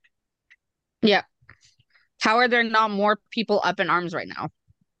 Yeah. How are there not more people up in arms right now?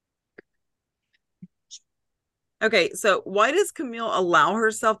 Okay, so why does Camille allow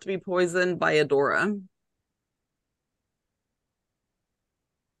herself to be poisoned by Adora?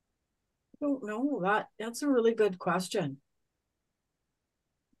 I don't know. That's a really good question.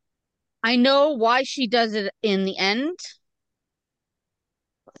 I know why she does it in the end.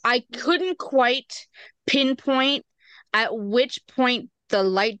 I couldn't quite pinpoint at which point the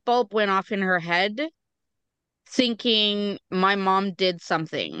light bulb went off in her head, thinking my mom did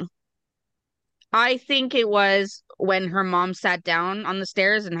something. I think it was when her mom sat down on the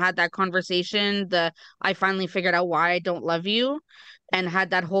stairs and had that conversation, I finally figured out why I don't love you, and had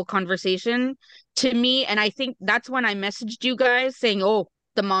that whole conversation to me. And I think that's when I messaged you guys saying, oh,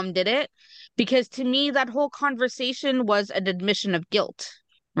 the mom did it. Because to me, that whole conversation was an admission of guilt,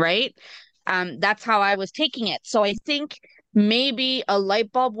 right? That's how I was taking it. So I think maybe a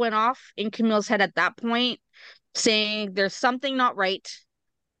light bulb went off in Camille's head at that point, saying there's something not right.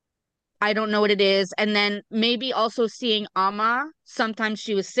 I don't know what it is. And then maybe also seeing Amma, sometimes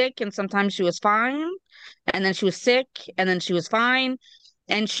she was sick and sometimes she was fine. And then she was sick and then she was fine.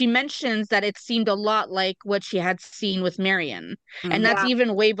 And she mentions that it seemed a lot like what she had seen with Marion. And that's Yeah.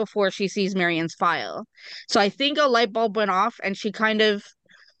 even way before she sees Marion's file. So I think a light bulb went off and she kind of,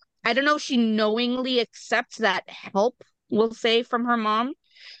 I don't know if she knowingly accepts that help, we'll say, from her mom,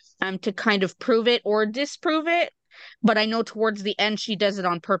 to kind of prove it or disprove it. But I know towards the end she does it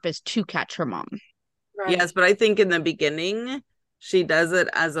on purpose to catch her mom. Right. Yes, but I think in the beginning she does it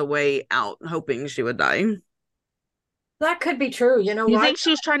as a way out, hoping she would die. That could be true. You know You what? think she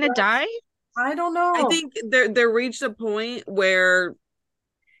was trying to die? I don't know. I think they're reached a point where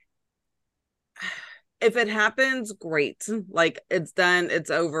if it happens, great. Like it's done, it's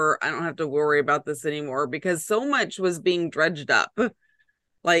over. I don't have to worry about this anymore because so much was being dredged up.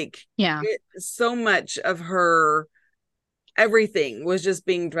 Like Yeah. so much of her everything was just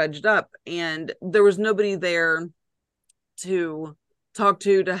being dredged up and there was nobody there to talk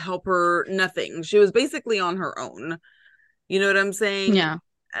to help her, nothing. She was basically on her own. You know what I'm saying? Yeah.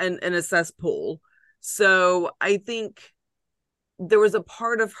 And in a cesspool. So I think there was a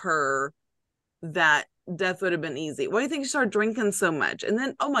part of her that death would have been easy. Why do you think she started drinking so much? And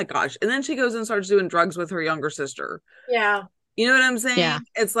then, oh my gosh, and then she goes and starts doing drugs with her younger sister. Yeah. You know what I'm saying? Yeah.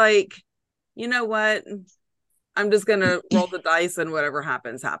 It's like, you know what? I'm just going to roll the dice and whatever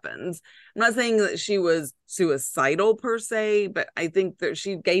happens, happens. I'm not saying that she was suicidal per se, but I think that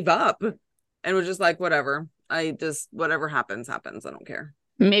she gave up and was just like, whatever. Whatever happens, happens. I don't care.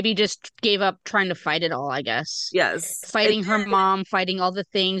 Maybe just gave up trying to fight it all, I guess. Yes. Fighting her mom, fighting all the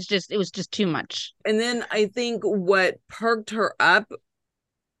things, it was just too much. And then I think what perked her up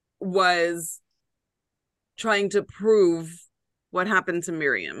was trying to prove what happened to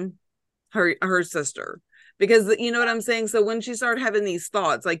Miriam, her sister. Because you know what I'm saying? So when she started having these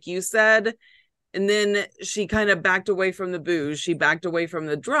thoughts, like you said, and then she kind of backed away from the booze, she backed away from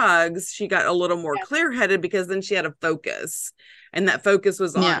the drugs, she got a little more clear-headed because then she had a focus. And that focus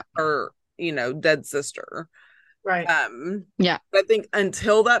was on her, dead sister. Right. Yeah. I think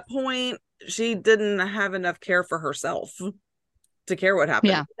until that point, she didn't have enough care for herself to care what happened.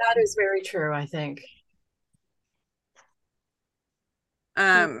 Yeah. That is very true, I think.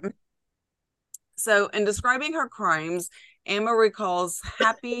 So in describing her crimes, Emma recalls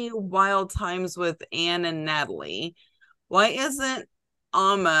happy, wild times with Anne and Natalie. Why isn't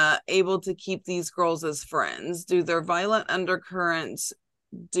Amma able to keep these girls as friends? Do their violent undercurrents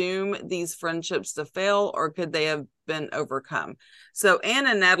doom these friendships to fail, or could they have been overcome? So Anne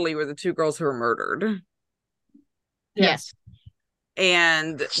and Natalie were the two girls who were murdered. Yes.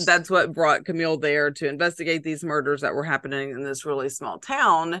 And that's what brought Camille there to investigate these murders that were happening in this really small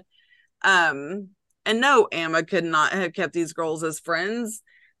town. And no, Amma could not have kept these girls as friends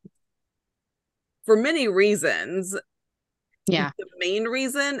for many reasons. Yeah. The main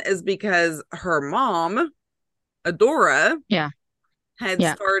reason is because her mom, Adora, had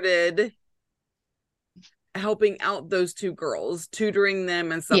started helping out those two girls, tutoring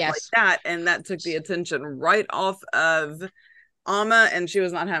them and stuff like that. And that took the attention right off of Amma, and she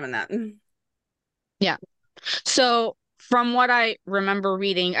was not having that. Yeah. So from what I remember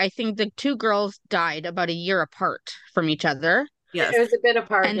reading, I think the two girls died about a year apart from each other. Yes. It was a bit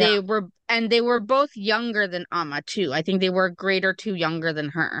apart. And they were both younger than Amma too. I think they were a grade or two younger than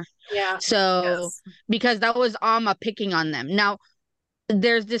her. Yeah. So because that was Amma picking on them. Now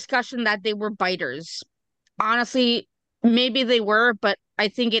there's discussion that they were biters. Honestly, maybe they were, but I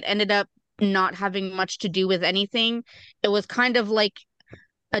think it ended up not having much to do with anything. It was kind of like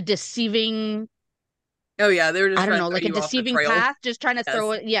a deceiving. Oh yeah, they were just I don't know, like a deceiving path, just trying to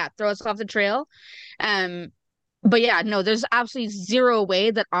throw us off the trail. But yeah, no, there's absolutely zero way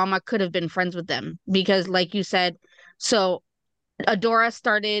that Amma could have been friends with them because, like you said, so Adora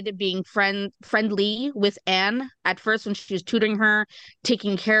started being friendly with Anne at first when she was tutoring her,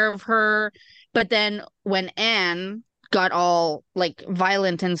 taking care of her. But then when Anne got all like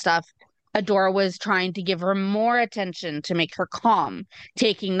violent and stuff, Adora was trying to give her more attention to make her calm,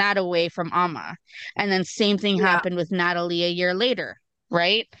 taking that away from Amma. And then same thing happened with Natalie a year later,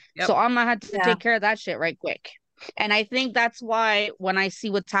 right? Yep. So Amma had to take care of that shit right quick. And I think that's why when I see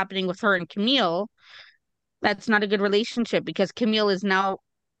what's happening with her and Camille, that's not a good relationship because Camille is now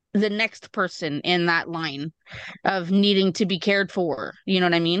the next person in that line of needing to be cared for. You know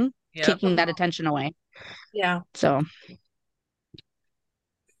what I mean? Yep. Taking that attention away. Yeah. So.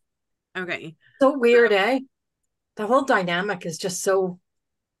 Okay. So weird, eh? The whole dynamic is just so,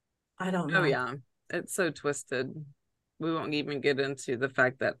 I don't know. Oh yeah. It's so twisted. We won't even get into the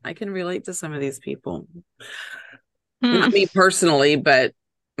fact that I can relate to some of these people. Not me personally, but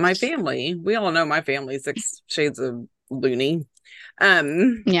my family. We all know my family, 6 shades of loony.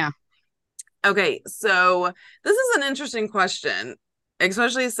 Yeah. Okay, so this is an interesting question,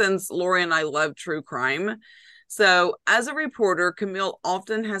 especially since Lori and I love true crime. So, as a reporter, Camille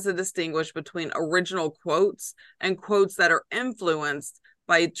often has to distinguish between original quotes and quotes that are influenced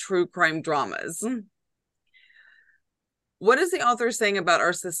by true crime dramas. What is the author saying about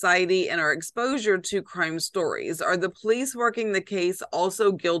our society and our exposure to crime stories? Are the police working the case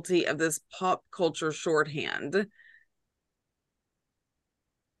also guilty of this pop culture shorthand?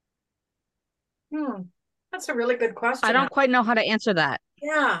 That's a really good question. I don't quite know how to answer that.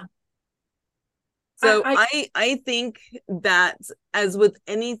 Yeah. So I think that as with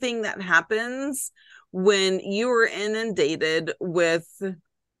anything that happens, when you are inundated with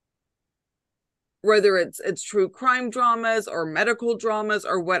whether it's true crime dramas or medical dramas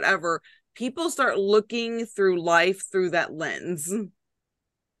or whatever, people start looking through life through that lens.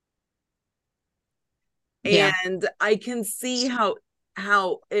 Yeah. And I can see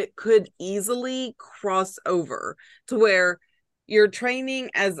how it could easily cross over to where you're training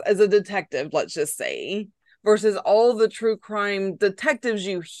as a detective, let's just say, versus all the true crime detectives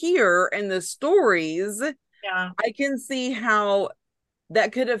you hear in the stories. Yeah. I can see how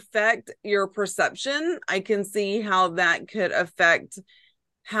that could affect your perception. I can see how that could affect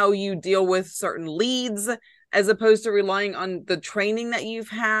how you deal with certain leads, as opposed to relying on the training that you've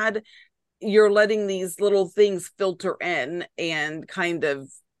had. You're letting these little things filter in and kind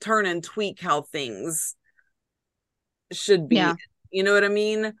of turn and tweak how things should be. Yeah. You know what I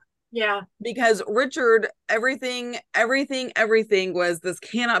mean? Yeah. Because Richard, everything was, this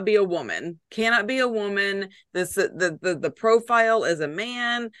cannot be a woman. Cannot be a woman. This the profile is a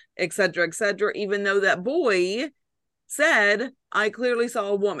man, etc., etc. Even though that boy said, I clearly saw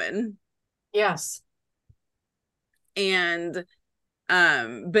a woman. Yes. And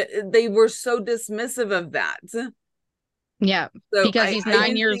but they were so dismissive of that. Yeah. So Because he's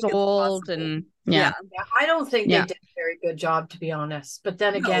 9 do years think it's old possible. and Yeah, I don't think Yeah. they did a very good job, to be honest. But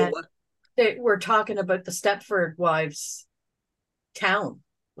then No. again, we're talking about the Stepford Wives town.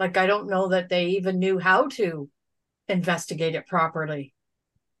 Like, I don't know that they even knew how to investigate it properly.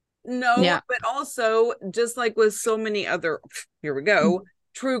 No, Yeah. but also, just like with so many other, here we go,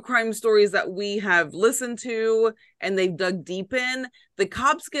 true crime stories that we have listened to and they've dug deep in, the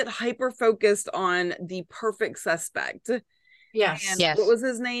cops get hyper focused on the perfect suspect. Yes. And Yes. what was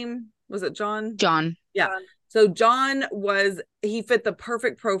his name? Was it John? John. Yeah. So John he fit the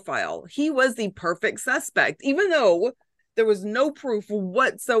perfect profile. He was the perfect suspect, even though there was no proof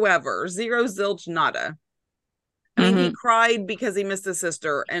whatsoever. Zero, zilch, nada. I mean, he cried because he missed his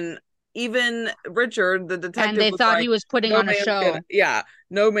sister. And even Richard, the detective, And they was thought like, he was putting no on a man's show.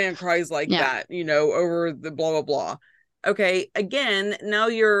 no man cries like Yeah. that, over the blah, blah, blah. Okay, again, now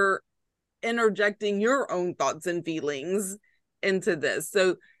you're interjecting your own thoughts and feelings into this.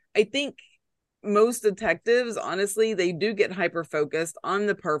 So I think most detectives, honestly, they do get hyper focused on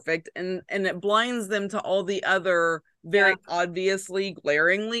the perfect, and it blinds them to all the other very obviously,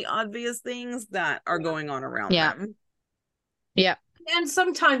 glaringly obvious things that are going on around them. Yeah. And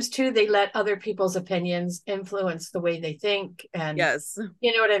sometimes too, they let other people's opinions influence the way they think. And yes,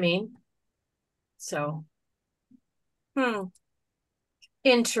 you know what I mean? So,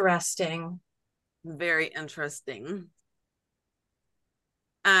 interesting. very interesting.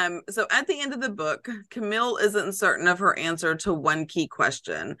 So at the end of the book, Camille isn't certain of her answer to one key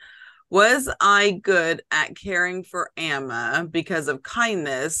question. Was I good at caring for Amma because of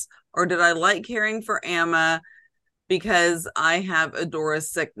kindness, or did I like caring for Amma because I have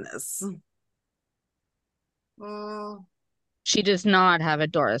Adora's sickness? She does not have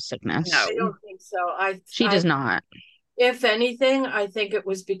Adora's sickness. No. I don't think so. She does not. If anything, I think it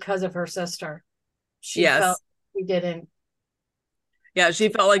was because of her sister. She felt we didn't. Yeah, she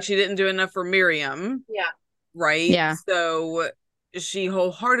felt like she didn't do enough for Miriam. Yeah. Right? Yeah. So she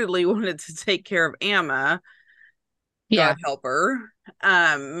wholeheartedly wanted to take care of Amma. Yeah. God help her.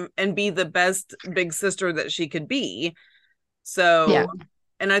 And be the best big sister that she could be. So,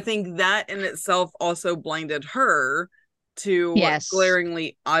 and I think that in itself also blinded her to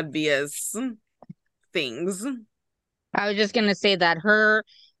glaringly obvious things. I was just going to say that her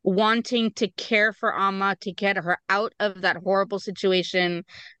wanting to care for Amma, to get her out of that horrible situation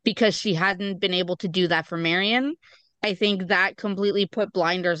because she hadn't been able to do that for Marion, I think that completely put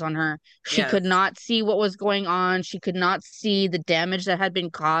blinders on her. She could not see what was going on. She could not see the damage that had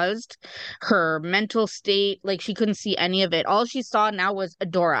been caused. Her mental state, like she couldn't see any of it. All she saw now was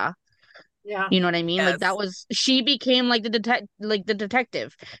Adora. Yeah. You know what I mean? Like that was, she became like the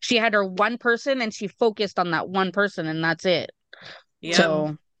detective. She had her one person and she focused on that one person and that's it. Yeah.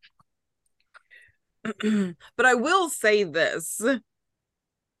 So but I will say this.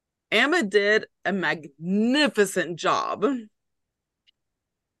 Amma did a magnificent job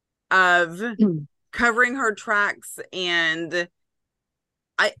of covering her tracks, and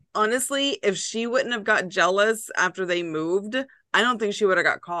I honestly, if she wouldn't have got jealous after they moved, I don't think she would have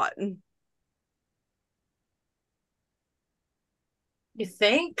got caught. You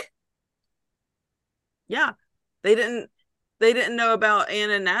think? Yeah. They didn't know about Anne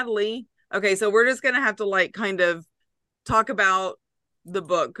and Natalie. Okay, so we're just gonna have to like kind of talk about the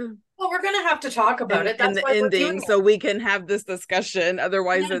book. Well, we're gonna have to talk about it. That's and the why ending, so we can have this discussion.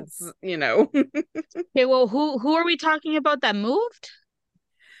 Otherwise, it's Okay, well, who are we talking about that moved?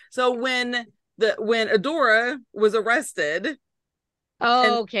 So when Adora was arrested,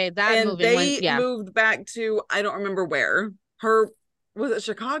 okay, that and moving they moved back to, I don't remember where. Was it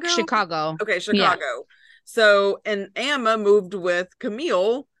Chicago? Chicago. Okay, Chicago. Yeah. So, and Amma moved with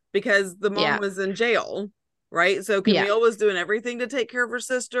Camille because the mom was in jail, right? So Camille was doing everything to take care of her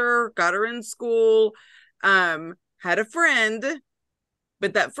sister, got her in school, had a friend,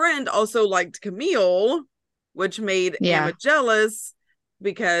 but that friend also liked Camille, which made Amma jealous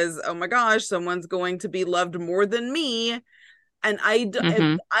because, oh my gosh, someone's going to be loved more than me. And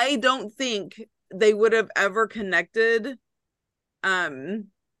I don't think they would have ever connected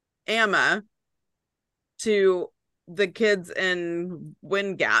Amma to the kids in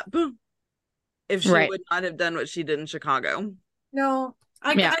Wind Gap if she would not have done what she did in Chicago. No,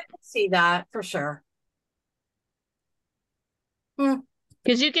 I can see that for sure.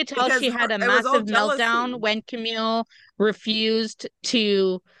 Because you could tell she had a massive meltdown when Camille refused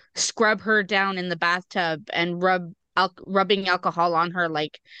to scrub her down in the bathtub and rubbing alcohol on her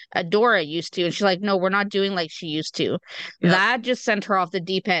like Adora used to. And she's like, no, we're not doing like she used to. Yep. That just sent her off the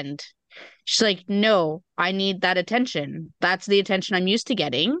deep end. She's like, no, I need that attention. That's the attention I'm used to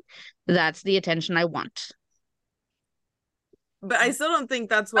getting. That's the attention I want. But I still don't think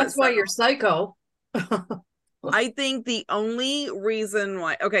that's why you're psycho. I think the only reason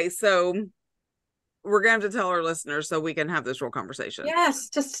why, okay, so we're gonna have to tell our listeners so we can have this real conversation. Yes,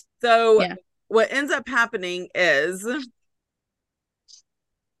 what ends up happening is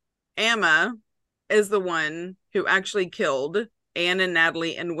Amma is the one who actually killed Anne and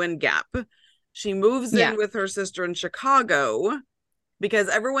Natalie in Wind Gap. She moves in with her sister in Chicago because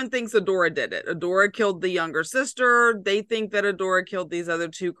everyone thinks Adora did it. Adora killed the younger sister. They think that Adora killed these other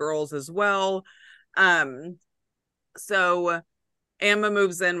two girls as well. So Amma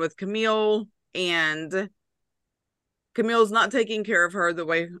moves in with Camille, and Camille's not taking care of her the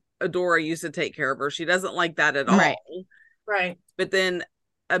way Adora used to take care of her. She doesn't like that at all. Right. But then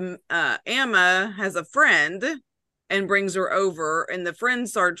Amma has a friend and brings her over, and the friend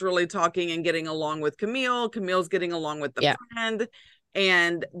starts really talking and getting along with Camille. Camille's getting along with the friend,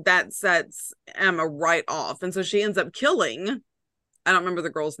 and that sets Amma right off. And so she ends up killing, I don't remember the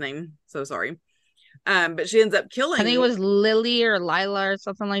girl's name, so sorry. But she ends up killing. I think it was Lily or Lila or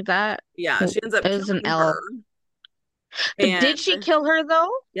something like that. Yeah, she ends up killing her. But did she kill her though?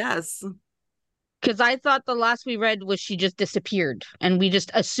 Yes. Because I thought the last we read was she just disappeared, and we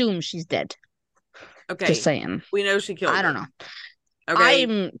just assume she's dead. Okay. Just saying. We know she killed her. I don't know. Okay.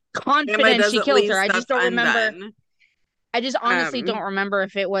 I'm confident she killed her. I just don't remember. I just honestly don't remember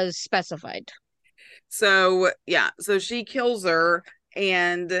if it was specified. So, yeah. So she kills her,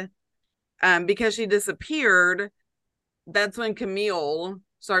 and because she disappeared, that's when Camille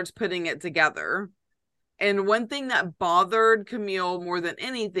starts putting it together. And one thing that bothered Camille more than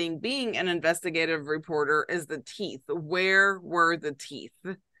anything, being an investigative reporter, is the teeth. Where were the teeth?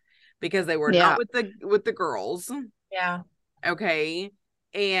 Because they were not with the girls. Yeah. Okay.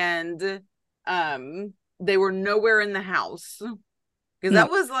 And they were nowhere in the house. Because that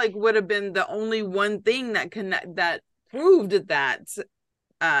was would have been the only one thing that proved that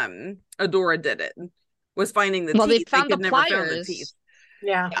Adora did it, was finding the teeth. They found the never pliers. Found the teeth.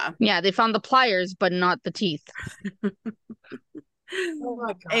 Yeah, they found the pliers, but not the teeth. Oh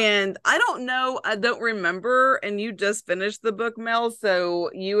my God. And I don't know, I don't remember, and you just finished the book, Mel, so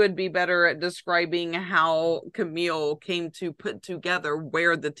you would be better at describing how Camille came to put together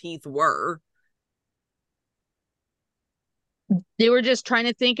where the teeth were. They were just trying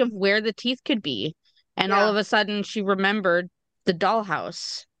to think of where the teeth could be, and all of a sudden she remembered the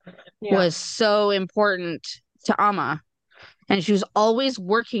dollhouse was so important to Amma. And she was always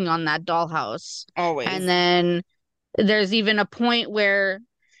working on that dollhouse. Always. And then there's even a point where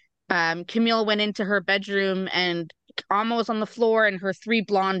Camille went into her bedroom and Amma was on the floor and her three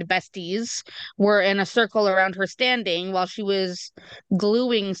blonde besties were in a circle around her standing while she was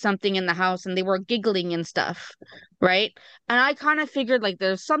gluing something in the house, and they were giggling and stuff, right? And I kind of figured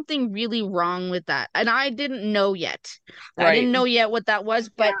there's something really wrong with that. And I didn't know yet. Right. I didn't know yet what that was,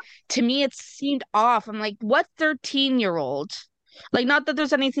 but to me it seemed off. I'm like, what 13-year-old? Not that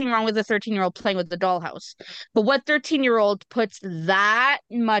there's anything wrong with a 13-year-old playing with the dollhouse, but what 13-year-old puts that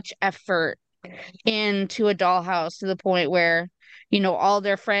much effort into a dollhouse to the point where, all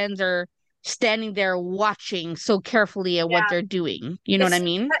their friends are standing there watching so carefully at what they're doing. You know what I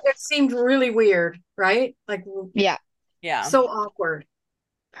mean? It seemed really weird, right? Yeah. So awkward.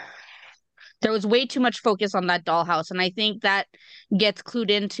 There was way too much focus on that dollhouse, and I think that gets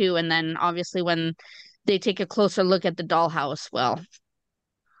clued into, and then obviously when they take a closer look at the dollhouse, well,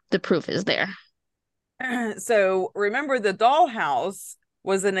 the proof is there. So remember, the dollhouse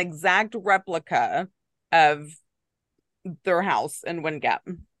was an exact replica of their house in Wind Gap.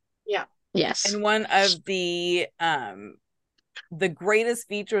 Yeah. Yes. And one of the greatest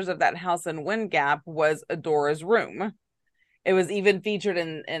features of that house in Wind Gap was Adora's room. It was even featured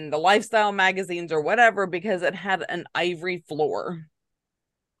in the lifestyle magazines or whatever because it had an ivory floor.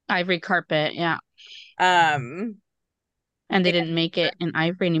 Ivory carpet, yeah. And they didn't make it in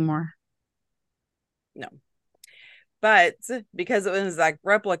ivory anymore. No. But because it was an exact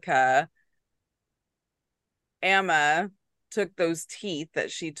replica, Amma took those teeth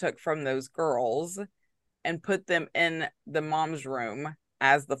that she took from those girls and put them in the mom's room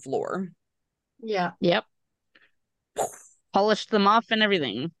as the floor. Yeah. Yep. Polished them off and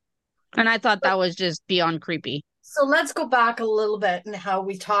everything. And I thought that was just beyond creepy. So let's go back a little bit and how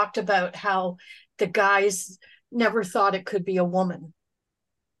we talked about how the guys never thought it could be a woman.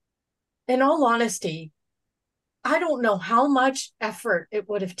 In all honesty, I don't know how much effort it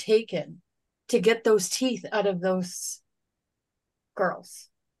would have taken to get those teeth out of those girls.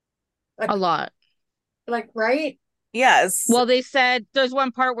 A lot. Like, right? Yes. Well, they said there's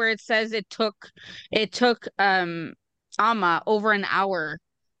one part where it says it took Amma over an hour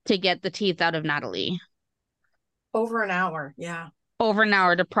to get the teeth out of Natalie. Over an hour. Yeah. Over an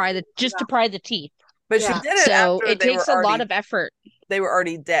hour to pry the teeth. But Yeah. she did it So after it they takes were a lot already of effort. they were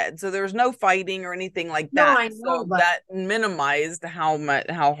already dead. So there was no fighting or anything like No, that. I know, So but- that minimized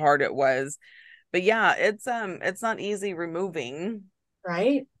how hard it was. But yeah, it's not easy removing.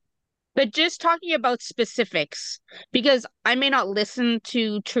 Right? But just talking about specifics, because I may not listen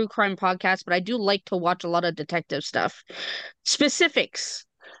to true crime podcasts, but I do like to watch a lot of detective stuff. Specifics.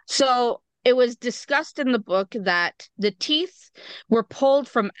 So it was discussed in the book that the teeth were pulled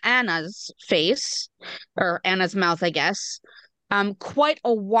from Anna's face, or Anna's mouth, I guess, quite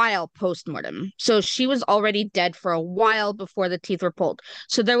a while post-mortem. So she was already dead for a while before the teeth were pulled.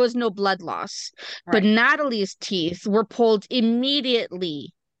 So there was no blood loss. Right. But Natalie's teeth were pulled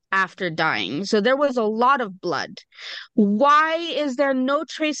immediately after dying. So there was a lot of blood. Why is there no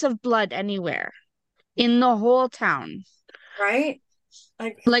trace of blood anywhere in the whole town? Right?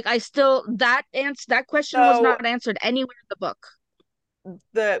 Like that question was not answered anywhere in the book.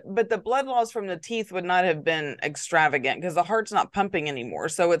 But the blood loss from the teeth would not have been extravagant because the heart's not pumping anymore,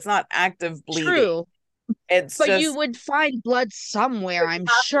 so it's not active bleeding. True. But you would find blood somewhere, I'm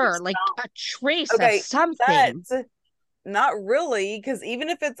sure, like a trace of something. That's not really, because even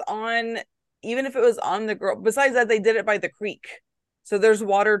if it was on the girl, besides that, they did it by the creek, so there's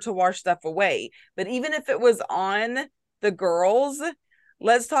water to wash stuff away. But even if it was on the girls,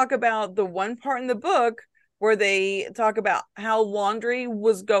 let's talk about the one part in the book where they talk about how laundry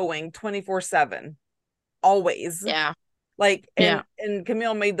was going 24/7, always. Yeah. Like, and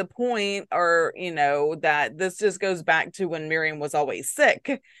Camille made the point, or, that this just goes back to when Miriam was always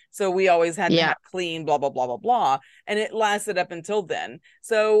sick. So we always had to have clean, blah, blah, blah, blah, blah. And it lasted up until then.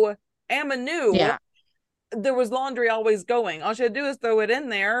 So Amma knew there was laundry always going. All she had to do is throw it in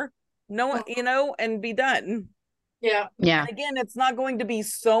there, and be done. Yeah. Yeah. And again, it's not going to be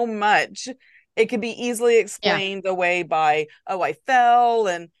so much. It could be easily explained away by, oh, I fell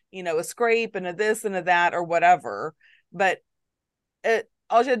and, a scrape and a this and a that or whatever. But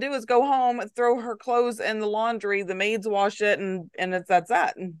all she had to do is go home, throw her clothes in the laundry, the maids wash it, and that's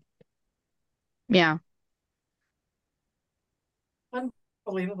that. Yeah.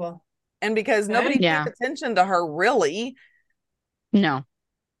 Unbelievable. And because nobody paid attention to her, really. No.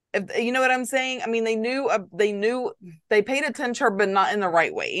 If you know what I'm saying? I mean, they knew they paid attention to her, but not in the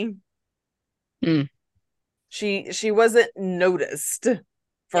right way. She wasn't noticed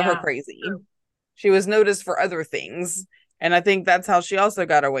for her crazy. She was noticed for other things. And I think that's how she also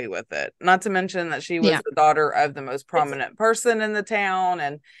got away with it. Not to mention that she was the daughter of the most prominent person in the town.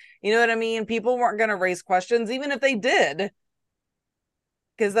 And you know what I mean? People weren't going to raise questions, even if they did.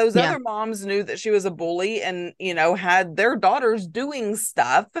 Because those other moms knew that she was a bully and, had their daughters doing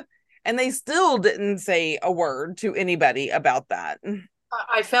stuff. And they still didn't say a word to anybody about that.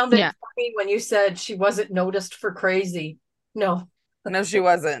 I found it funny when you said she wasn't noticed for crazy. No, she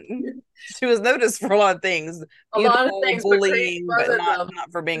wasn't. She was noticed for a lot of things. A lot of things, bullying, but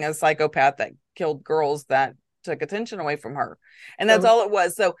not for being a psychopath that killed girls that took attention away from her. And that's all it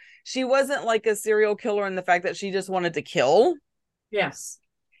was. So she wasn't like a serial killer in the fact that she just wanted to kill. Yes.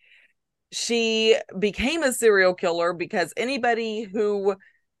 She became a serial killer because anybody who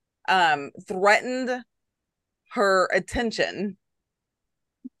threatened her attention,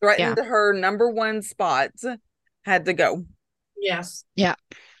 threatened her number one spot, had to go. Yes. Yeah.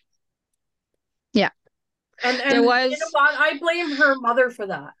 Yeah. And there was, I blame her mother for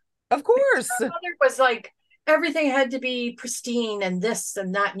that. Of course. Her mother was like, everything had to be pristine and this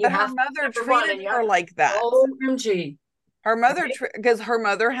and that. And her mother treated her like that. OMG. Her mother, because her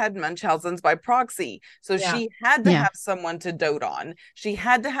mother had Munchausen's by proxy. So she had to have someone to dote on. She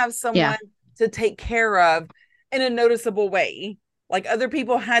had to have someone to take care of in a noticeable way. Like other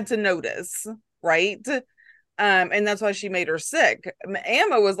people had to notice, right? And that's why she made her sick.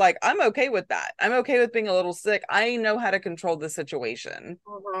 Amma was like, I'm okay with that. I'm okay with being a little sick. I know how to control the situation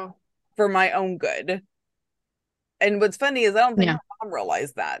for my own good. And what's funny is I don't think her mom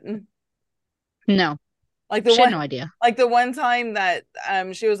realized that. No. Like She had no idea. the one time that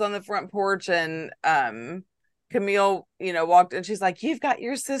she was on the front porch and Camille, walked and she's like, "You've got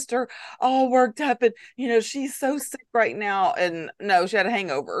your sister all worked up and she's so sick right now." And no, she had a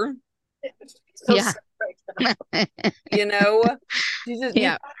hangover. So Yeah. sorry. You know, you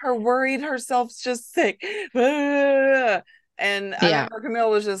Yeah. got her worried herself just sick. And I Yeah. remember Camille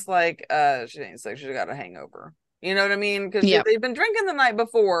was just like, she ain't sick, she got a hangover. You know what I mean? Because Yep. they've been drinking the night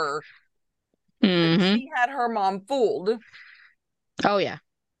before. Mm-hmm. She had her mom fooled. Oh yeah.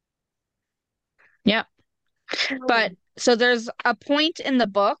 Yep. But so there's a point in the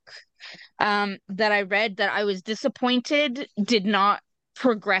book that I read that I was disappointed did not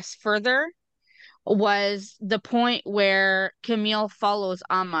progress further, was the point where Camille follows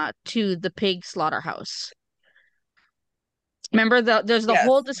Amma to the pig slaughterhouse. Remember, there's the Yes.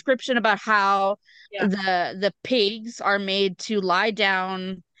 whole description about how Yeah. the pigs are made to lie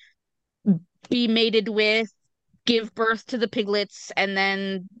down, be mated with, give birth to the piglets, and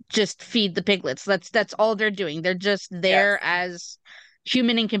then just feed the piglets. That's all they're doing. They're just Yes. there as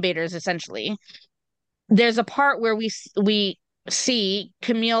human incubators, essentially. There's a part where we see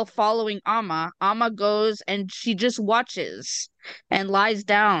Camille following Amma. Amma goes and she just watches and lies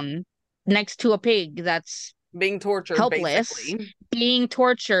down next to a pig that's Being tortured, helpless, basically. being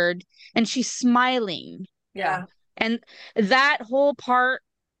tortured, and she's smiling. Yeah. And that whole part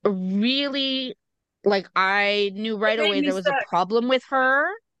really, like, I knew right made away me there was a sick. problem with her.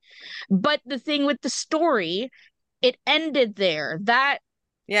 But the thing with the story, it ended there. Yeah,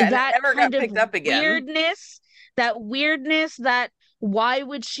 and it That never got kind of picked up again. weirdness, that why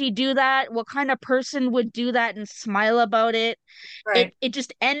would she do that? What kind of person would do that and smile about it? Right. It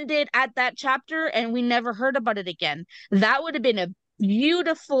just ended at that chapter and we never heard about it again. That would have been a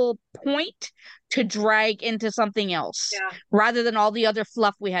beautiful point to drag into something else Yeah. rather than all the other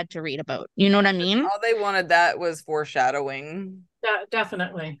fluff we had to read about. You know what I mean? All they wanted that was foreshadowing.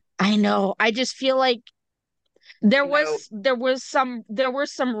 Definitely. I know. I just feel like there You know, was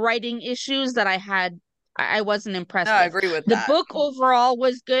some writing issues that I wasn't no, impressed I with. agree with The that. book overall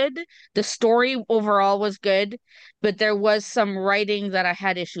was good, the story overall was good, but there was some writing that I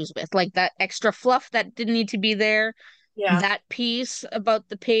had issues with, like that extra fluff that didn't need to be there. Yeah. That piece about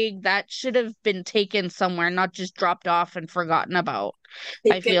the pig that should have been taken somewhere, not just dropped off and forgotten about.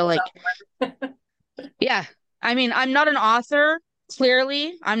 I Take it feel like, somewhere. yeah. I mean, I'm not an author,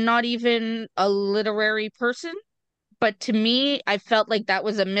 clearly. I'm not even a literary person. But to me, I felt like that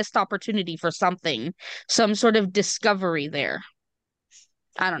was a missed opportunity for something, some sort of discovery there.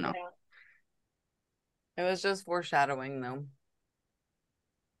 I don't know. It was just foreshadowing, though.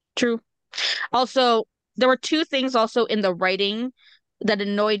 True. Also, there were two things also in the writing that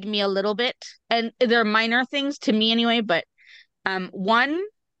annoyed me a little bit, and they're minor things to me anyway, but one,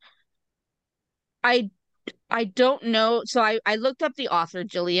 I I don't know. So I looked up the author,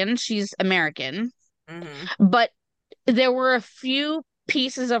 Jillian. She's American, Mm-hmm. but there were a few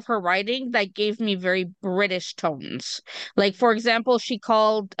pieces of her writing that gave me very British tones. Like, for example, she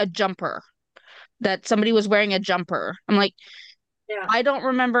called a jumper, that somebody was wearing a jumper. I'm like, Yeah. I don't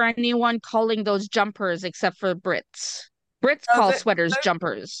remember anyone calling those jumpers except for Brits. Brits Oh, call sweaters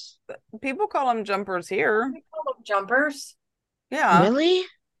jumpers. people call them jumpers here. We call them jumpers. Yeah. Really?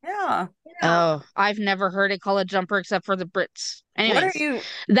 Yeah. Yeah. Oh, I've never heard it call a jumper except for the Brits. What are Anyways, you?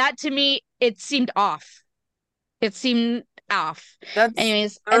 that to me, it seemed off. It seemed off. That's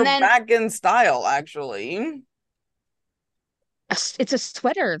Anyways, they're and then back in style, actually. it's a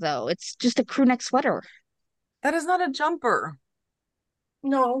sweater though. It's just a crew neck sweater. That is not a jumper.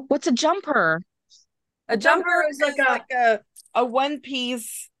 No. What's a jumper? A Jumper jumper is like is like a one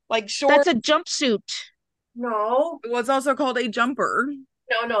piece, like short. That's a jumpsuit. no. What's also called a jumper.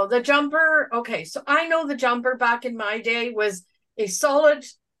 No. The jumper. Okay. So I know the jumper back in my day was a solid,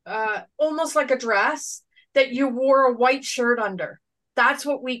 almost like a dress that you wore a white shirt under. That's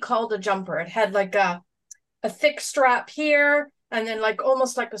what we called a jumper. It had like a thick strap here and then like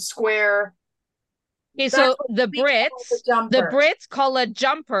almost like a square. Okay, That's so what we call the The jumper. Brits call a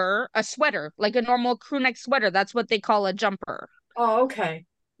jumper a sweater, like a normal crew neck sweater. That's what they call a jumper. Oh, okay.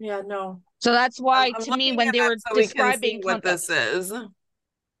 Yeah, no. So that's why, I'm to me, looking when at they that were so we can see describing what this is.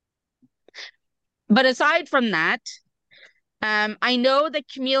 but aside from that, I know that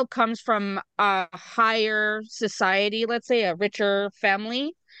Camille comes from a higher society, let's say a richer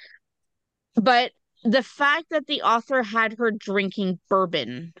family, but the fact that the author had her drinking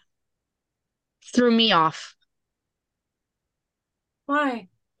bourbon threw me off Why?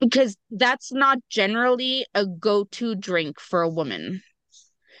 because that's not generally a go-to drink for a woman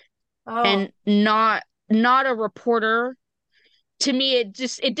Oh, and not a reporter. To me, it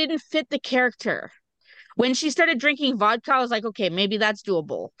didn't fit the character. When she started drinking vodka, I was like, okay, maybe that's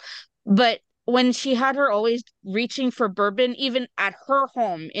doable. But when she had her always reaching for bourbon, even at her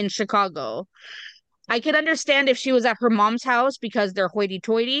home in Chicago, I could understand if she was at her mom's house because they're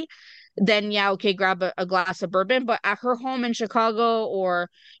hoity-toity, then yeah, okay, grab a glass of bourbon. But at her home in Chicago, or,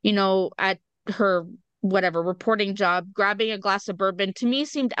 at her whatever reporting job, grabbing a glass of bourbon to me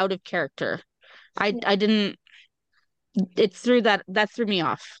seemed out of character. I didn't, that threw me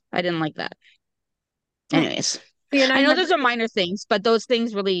off. I didn't like that. Anyways, See, and I know never, those are minor things, but those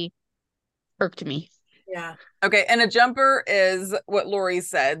things really irked me. yeah. Okay, and a jumper is what Lori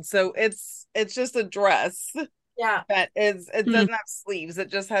said. So it's just a dress Yeah. that it Hmm. doesn't have sleeves. It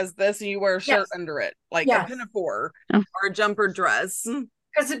just has this, and you wear a shirt Yes. under it, like a Yes. pinafore Oh. or a jumper dress.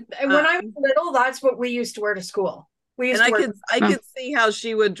 Because when I was little, that's what we used to wear to school. We used And to wear. I could see how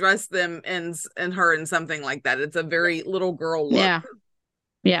she would dress them in her in something like that. It's a very little girl look. Yeah.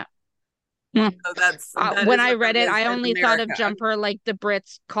 Yeah. Mm. So that When is I what read that it, is I in only thought of America. jumper like the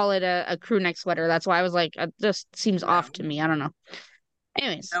Brits call it a crew neck sweater. That's why I was like, this seems off to me. I don't know.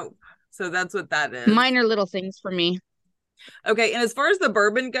 Anyways, Nope. So that's what that is. minor little things for me. Okay, and as far as the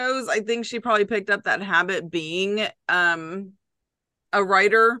bourbon goes, I think she probably picked up that habit being a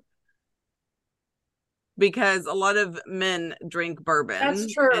writer, because a lot of men drink bourbon.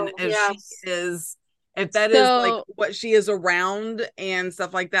 That's true. And if that is like So, what she is around and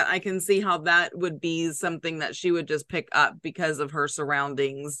stuff like that, I can see how that would be something that she would just pick up because of her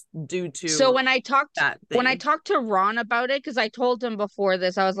surroundings due to so when I talked that thing. when I talked to Ron about it, because I told him before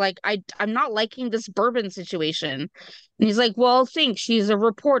this, I was like, I'm not liking this bourbon situation. And he's like, well, think she's a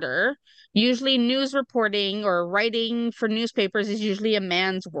reporter. Usually news reporting or writing for newspapers is usually a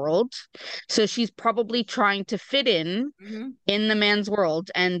man's world. So she's probably trying to fit in the man's world,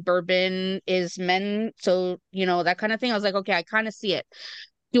 and bourbon is men. So, that kind of thing. I was like, okay, I kind of see it.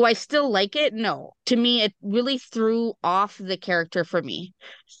 Do I still like it? No. To me, it really threw off the character for me.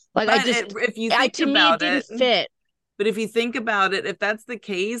 Like, But if you think to me, it about didn't fit. But if you think about it, if that's the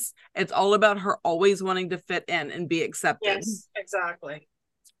case, it's all about her always wanting to fit in and be accepted. Yes, exactly.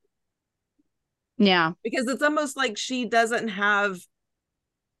 Yeah. Because it's almost like she doesn't have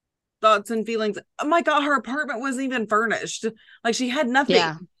thoughts and feelings. Oh my God, her apartment wasn't even furnished. Like, she had nothing.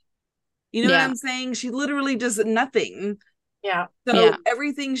 Yeah. You know Yeah. what I'm saying? She literally just nothing. Yeah. So Yeah.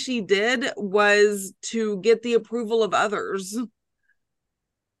 everything she did was to get the approval of others,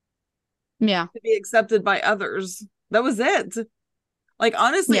 Yeah. to be accepted by others. That was it. Like,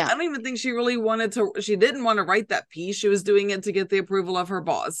 honestly, Yeah. I don't even think she really she didn't want to write that piece. She was doing it to get the approval of her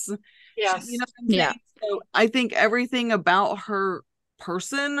boss. Yes. You know what I'm saying? Yeah. So I think everything about her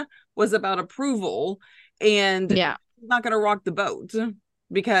person was about approval, and Yeah. she's not going to rock the boat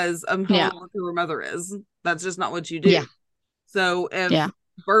because of how Yeah. who her mother is. That's just not what you do. Yeah. So if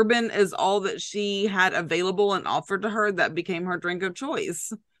bourbon is all that she had available and offered to her, that became her drink of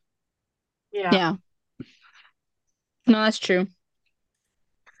choice. Yeah. Yeah. No, that's true.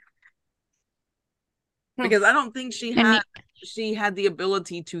 Because I don't think she And had the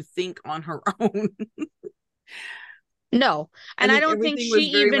ability to think on her own. no, and I think don't think everything she was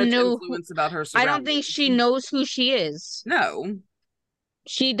very even much knew. influenced about her I don't think surroundings. she knows who she is. No,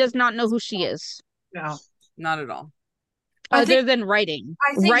 She does not know who she is, No. not at all. other than writing.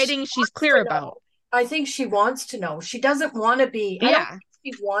 I think Writing, she's clear about. I think she wants to know. She doesn't want to be. I don't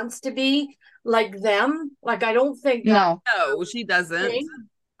think she wants to be like them. Like, I don't think that. No, she doesn't.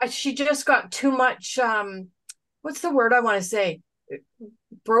 She just got too much. What's the word I want to say?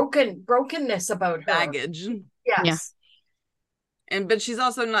 Brokenness about her. Baggage. Yes. Yeah. But she's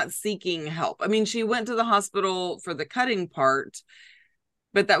also not seeking help. I mean, she went to the hospital for the cutting part,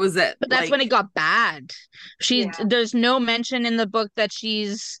 but that was it. But that's when it got bad. There's no mention in the book that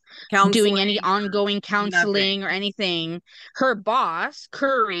she's doing any ongoing counseling or anything. Her boss,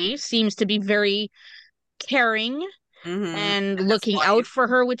 Curry, seems to be very caring and looking out for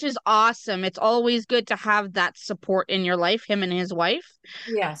her, which is awesome. It's always good to have that support in your life, him and his wife.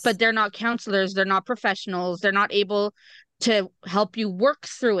 Yes. But they're not counselors. They're not professionals. They're not able to help you work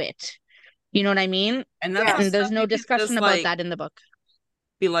through it. You know what I mean? And there's no discussion about that in the book.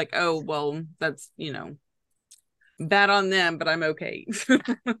 Be like, oh, well, that's, bad on them, but I'm okay.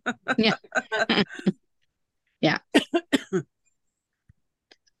 Yeah. Yeah.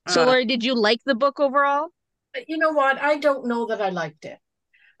 So, Lori, did you like the book overall? You know what? I don't know that I liked it.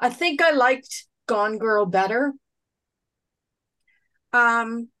 I think I liked Gone Girl better.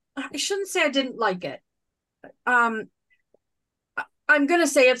 I shouldn't say I didn't like it. I'm going to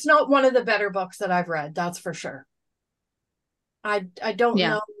say it's not one of the better books that I've read. That's for sure. I don't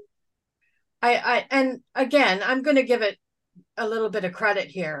know. And again, I'm going to give it a little bit of credit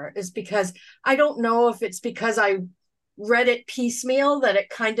here is because I don't know if it's because I read it piecemeal that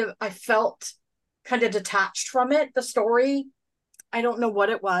I felt kind of detached from it, the story. I don't know what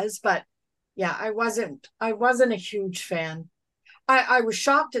it was, but yeah, I wasn't a huge fan. I was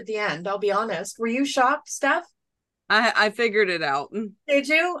shocked at the end, I'll be honest. Were you shocked, Steph? I figured it out. Did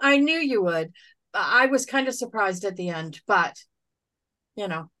you? I knew you would. I was kind of surprised at the end, but you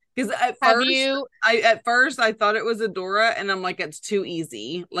know. Because at first I thought it was Adora, and I'm like, it's too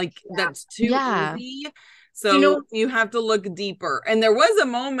easy. Like that's too easy. So you have to look deeper. And there was a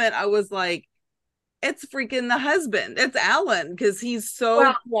moment I was like, it's freaking the husband. It's Alan, because he's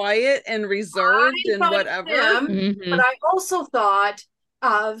so quiet and reserved and whatever. But I also thought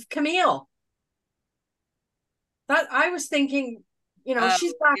of Camille. That I was thinking,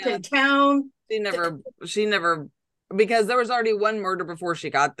 she's back in town. She never, because there was already one murder before she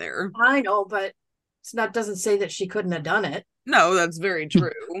got there. I know, but that doesn't say that she couldn't have done it. No, that's very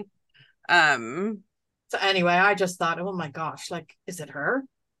true. So anyway, I just thought, oh my gosh, like, is it her?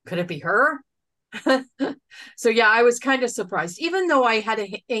 Could it be her? So yeah, I was kind of surprised, even though I had an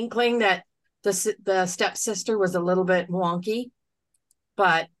inkling that the stepsister was a little bit wonky,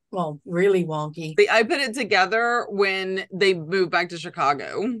 but really wonky. I put it together when they moved back to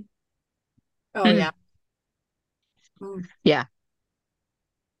Chicago. Oh yeah. Yeah.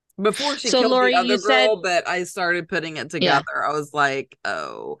 Before she killed Lori, the other girl, but I started putting it together. Yeah. I was like,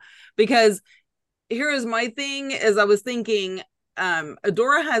 oh, because here is my thing is I was thinking,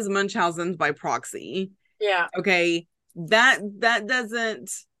 Adora has Munchausen's by proxy. Yeah. Okay. That doesn't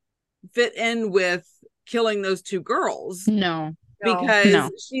fit in with killing those two girls. No.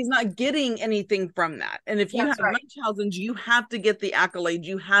 Because she's not getting anything from that. And if you have Munchausen's, you have to get the accolades,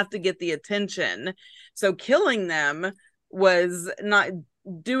 you have to get the attention. So killing them was not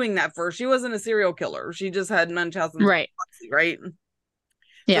doing that for her. She wasn't a serial killer. She just had Munchausen's, right? Right.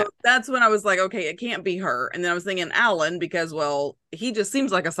 Yeah. So that's when I was like, okay, it can't be her. And then I was thinking Alan, because he just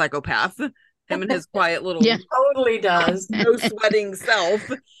seems like a psychopath. Him and his quiet little totally does. No sweating self.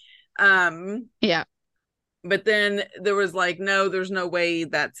 Yeah. But then there was like, no, there's no way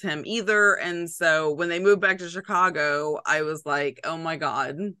that's him either. And so when they moved back to Chicago, I was like, oh my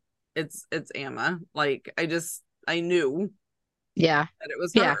God, it's Amma. Like, I knew that it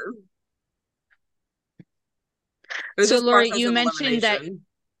was her. It so Lori, you mentioned that.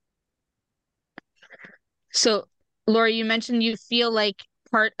 So Lori, you mentioned you feel like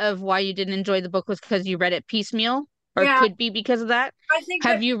part of why you didn't enjoy the book was because you read it piecemeal, or could be because of that. I think.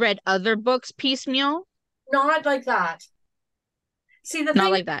 Have you read other books piecemeal? Not like that. See, the not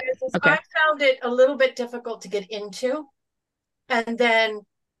thing like that. Is okay. I found it a little bit difficult to get into, and then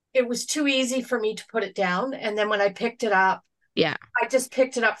it was too easy for me to put it down. And then when I picked it up, I just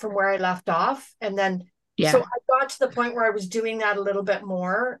picked it up from where I left off, and then so I got to the point where I was doing that a little bit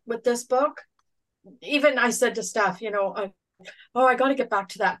more with this book. Even I said to Steph, I got to get back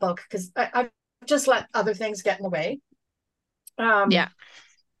to that book because I've just let other things get in the way.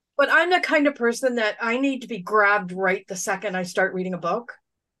 But I'm the kind of person that I need to be grabbed right the second I start reading a book,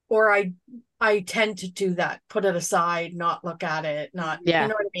 or I tend to do that, put it aside, not look at it, you know what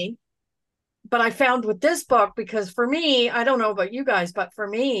I mean? But I found with this book, because for me, I don't know about you guys, but for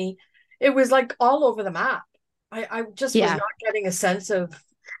me, it was like all over the map. I just was not getting a sense of,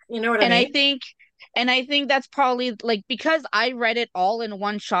 you know what I mean? And I think that's probably like, because I read it all in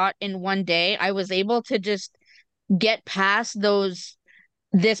one shot in one day, I was able to just get past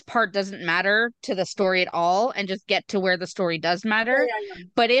this part doesn't matter to the story at all and just get to where the story does matter.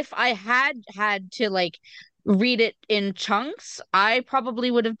 But if I had to like read it in chunks, I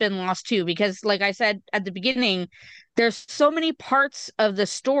probably would have been lost too, because like I said at the beginning, there's so many parts of the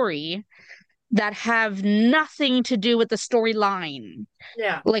story that have nothing to do with the storyline.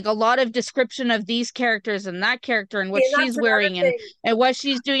 Like a lot of description of these characters and that character and what she's wearing and what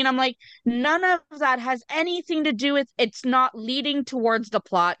she's doing. I'm like, none of that has anything to do with, it's not leading towards the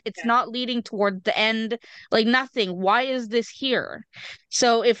plot. It's not leading towards the end, like nothing. Why is this here?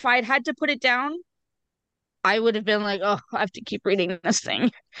 So if I'd had to put it down, I would have been like, oh, I have to keep reading this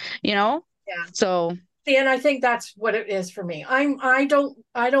thing, So see, and I think that's what it is for me. I don't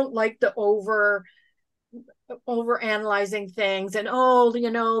like the over analyzing things, and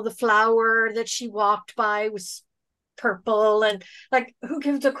the flower that she walked by was purple, and like, who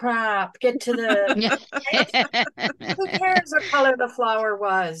gives a crap? Get to the who cares what color the flower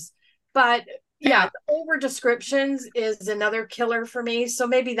was? But the over descriptions is another killer for me. So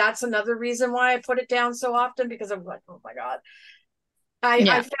maybe that's another reason why I put it down so often, because I'm like, oh my God.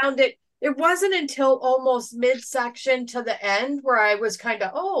 I found it wasn't until almost midsection to the end where I was kind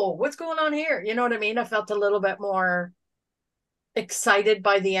of, oh, what's going on here? You know what I mean? I felt a little bit more excited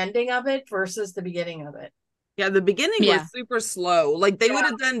by the ending of it versus the beginning of it. Yeah, the beginning Yeah. was super slow. Like they would Yeah.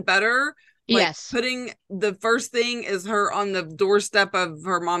 have done better. Like Yes. putting the first thing is her on the doorstep of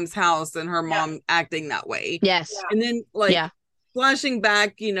her mom's house and her mom acting that way. Yes. Yeah. And then like Yeah. flashing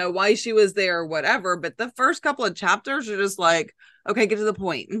back, you know, why she was there or whatever. But the first couple of chapters are just like, okay, get to the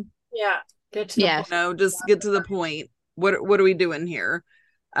point. Yeah. Get to the Yes. point. You know, just get to the point. What are we doing here?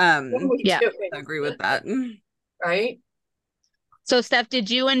 What are we Yeah. doing? I agree with that. Right? So, Steph, did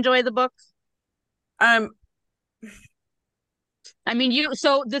you enjoy the book? Um, I mean,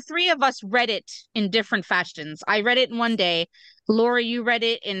 so the three of us read it in different fashions. I read it in one day. Laura, you read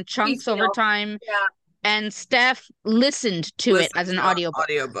it in chunks over Piecemeal. time. Yeah. And Steph listened to it as an audiobook.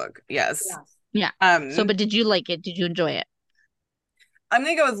 Audiobook, yes. Yeah. So, but did you like it? Did you enjoy it? I'm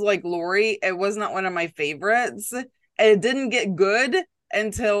gonna go with like Lori. It was not one of my favorites. It didn't get good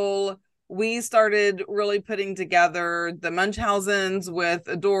until we started really putting together the Munchhausens with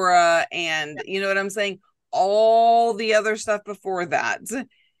Adora, and you know what I'm saying? All the other stuff before that,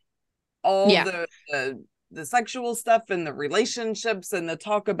 all Yeah. the sexual stuff and the relationships and the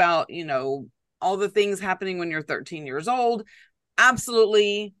talk about, you know, all the things happening when you're 13 years old,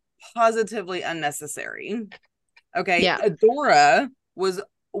 absolutely positively unnecessary. Okay. Yeah. Adora was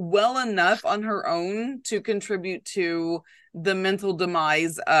well enough on her own to contribute to the mental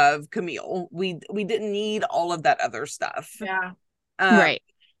demise of Camille. We didn't need all of that other stuff. Yeah. Right.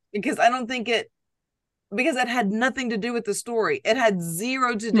 Because I don't think because it had nothing to do with the story. It had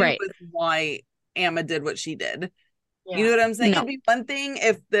zero to do Right. with why Amma did what she did. Yeah. You know what I'm saying? No. It'd be one thing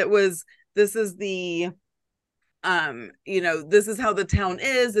if that was, this is the you know, this is how the town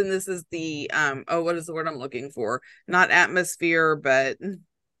is, and this is the oh, what is the word I'm looking for? Not atmosphere, but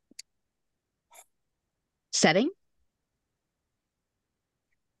Setting?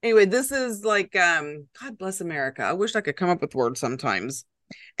 anyway, this is like God bless America. I wish I could come up with words sometimes.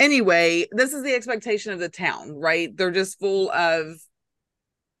 Anyway, this is the expectation of the town, right? They're just full of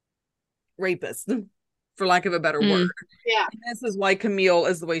rapists, for lack of a better word. Yeah. And this is why Camille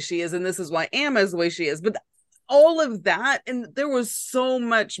is the way she is, and this is why Amma is the way she is. But all of that, and there was so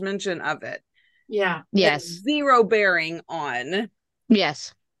much mention of it. Yeah. Yes. Zero bearing on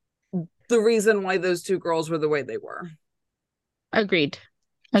Yes. the reason why those two girls were the way they were. Agreed.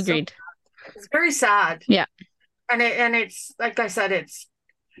 So, it's very sad. Yeah. And it's like I said, it's,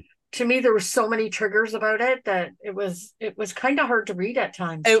 to me, there were so many triggers about it that it was kind of hard to read at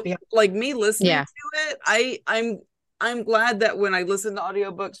times. Like me listening Yeah. to it, I'm glad that when I listen to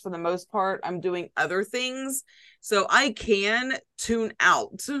audiobooks, for the most part, I'm doing other things, so I can tune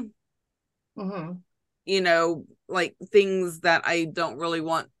out. Mm-hmm. You know, like things that I don't really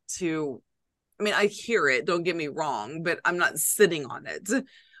want to. I mean, I hear it, don't get me wrong, but I'm not sitting on it.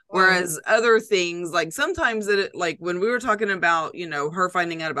 Whereas other things, like sometimes it, like when we were talking about, you know, her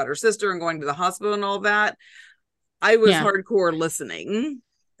finding out about her sister and going to the hospital and all that, I was hardcore listening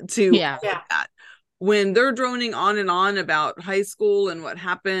to all of that. When they're droning on and on about high school and what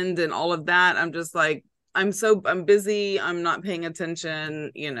happened and all of that, I'm just like, I'm busy. I'm not paying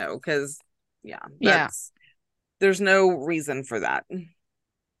attention, you know, because there's no reason for that.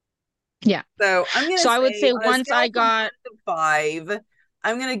 Yeah. So I'm gonna. So I would say once I got 5,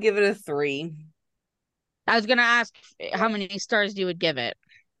 I'm gonna give it a 3. I was gonna ask how many stars you would give it.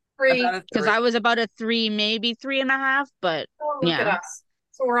 3. Because I was about a 3, maybe 3.5, but look at us.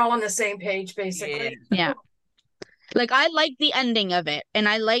 So we're all on the same page, basically. Yeah. Like I liked the ending of it, and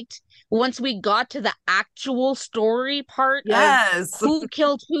I liked once we got to the actual story part of who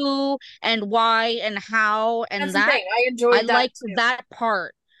killed who and why and how, and that's that the thing. I enjoyed that. I liked too. that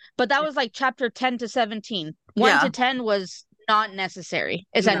part. But that was like chapter 10 to 17. 1 to 10 was not necessary,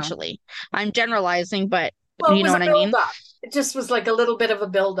 essentially. No. I'm generalizing, but you know what I mean? It just was like a little bit of a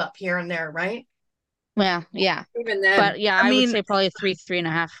build up here and there, right? Well, yeah. Even then. But yeah, I would say probably 3,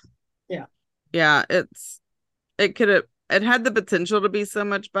 3.5. Yeah. Yeah, it had the potential to be so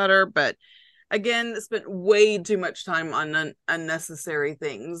much better, but again, spent way too much time on unnecessary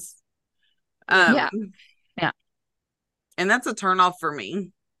things. Yeah. And that's a turnoff for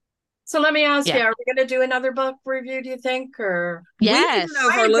me. So let me ask you, are we going to do another book review, do you think? Or yes. We don't know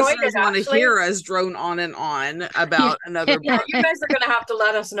if our listeners want to hear us drone on and on about another book. Yeah, you guys are going to have to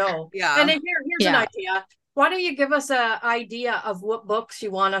let us know. Yeah. And then here's an idea. Why don't you give us an idea of what books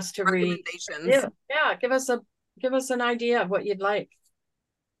you want us to read? Yeah, give us an idea of what you'd like.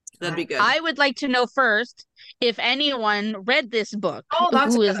 That'd be good. I would like to know first if anyone read this book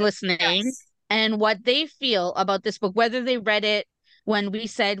who is listening and what they feel about this book, whether they read it when we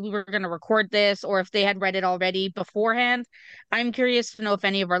said we were going to record this, or if they had read it already beforehand. I'm curious to know if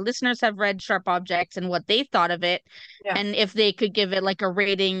any of our listeners have read Sharp Objects and what they thought of it, Yeah. and if they could give it like a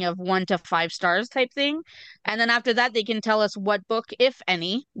rating of 1 to 5 stars type thing. And then after that, they can tell us what book, if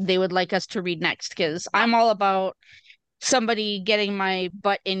any, they would like us to read next, because I'm all about somebody getting my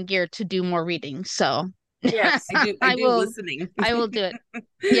butt in gear to do more reading. So Yes. I do listening. I will do it.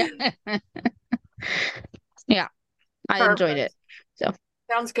 Yeah. Yeah. I enjoyed it. So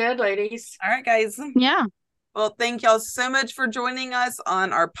Sounds good, ladies. All right, guys. yeah. Well, thank y'all so much for joining us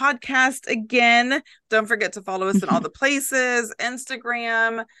on our podcast again. Don't forget to follow us in all the places,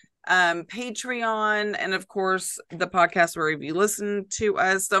 Instagram, Patreon, and of course the podcast wherever you listen to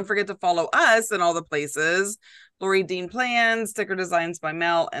us. Don't forget to follow us in all the places. Lori Dean Plans, Sticker Designs by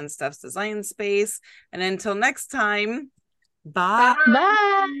Mel, and Steph's Design Space. And until next time, bye.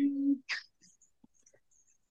 Bye.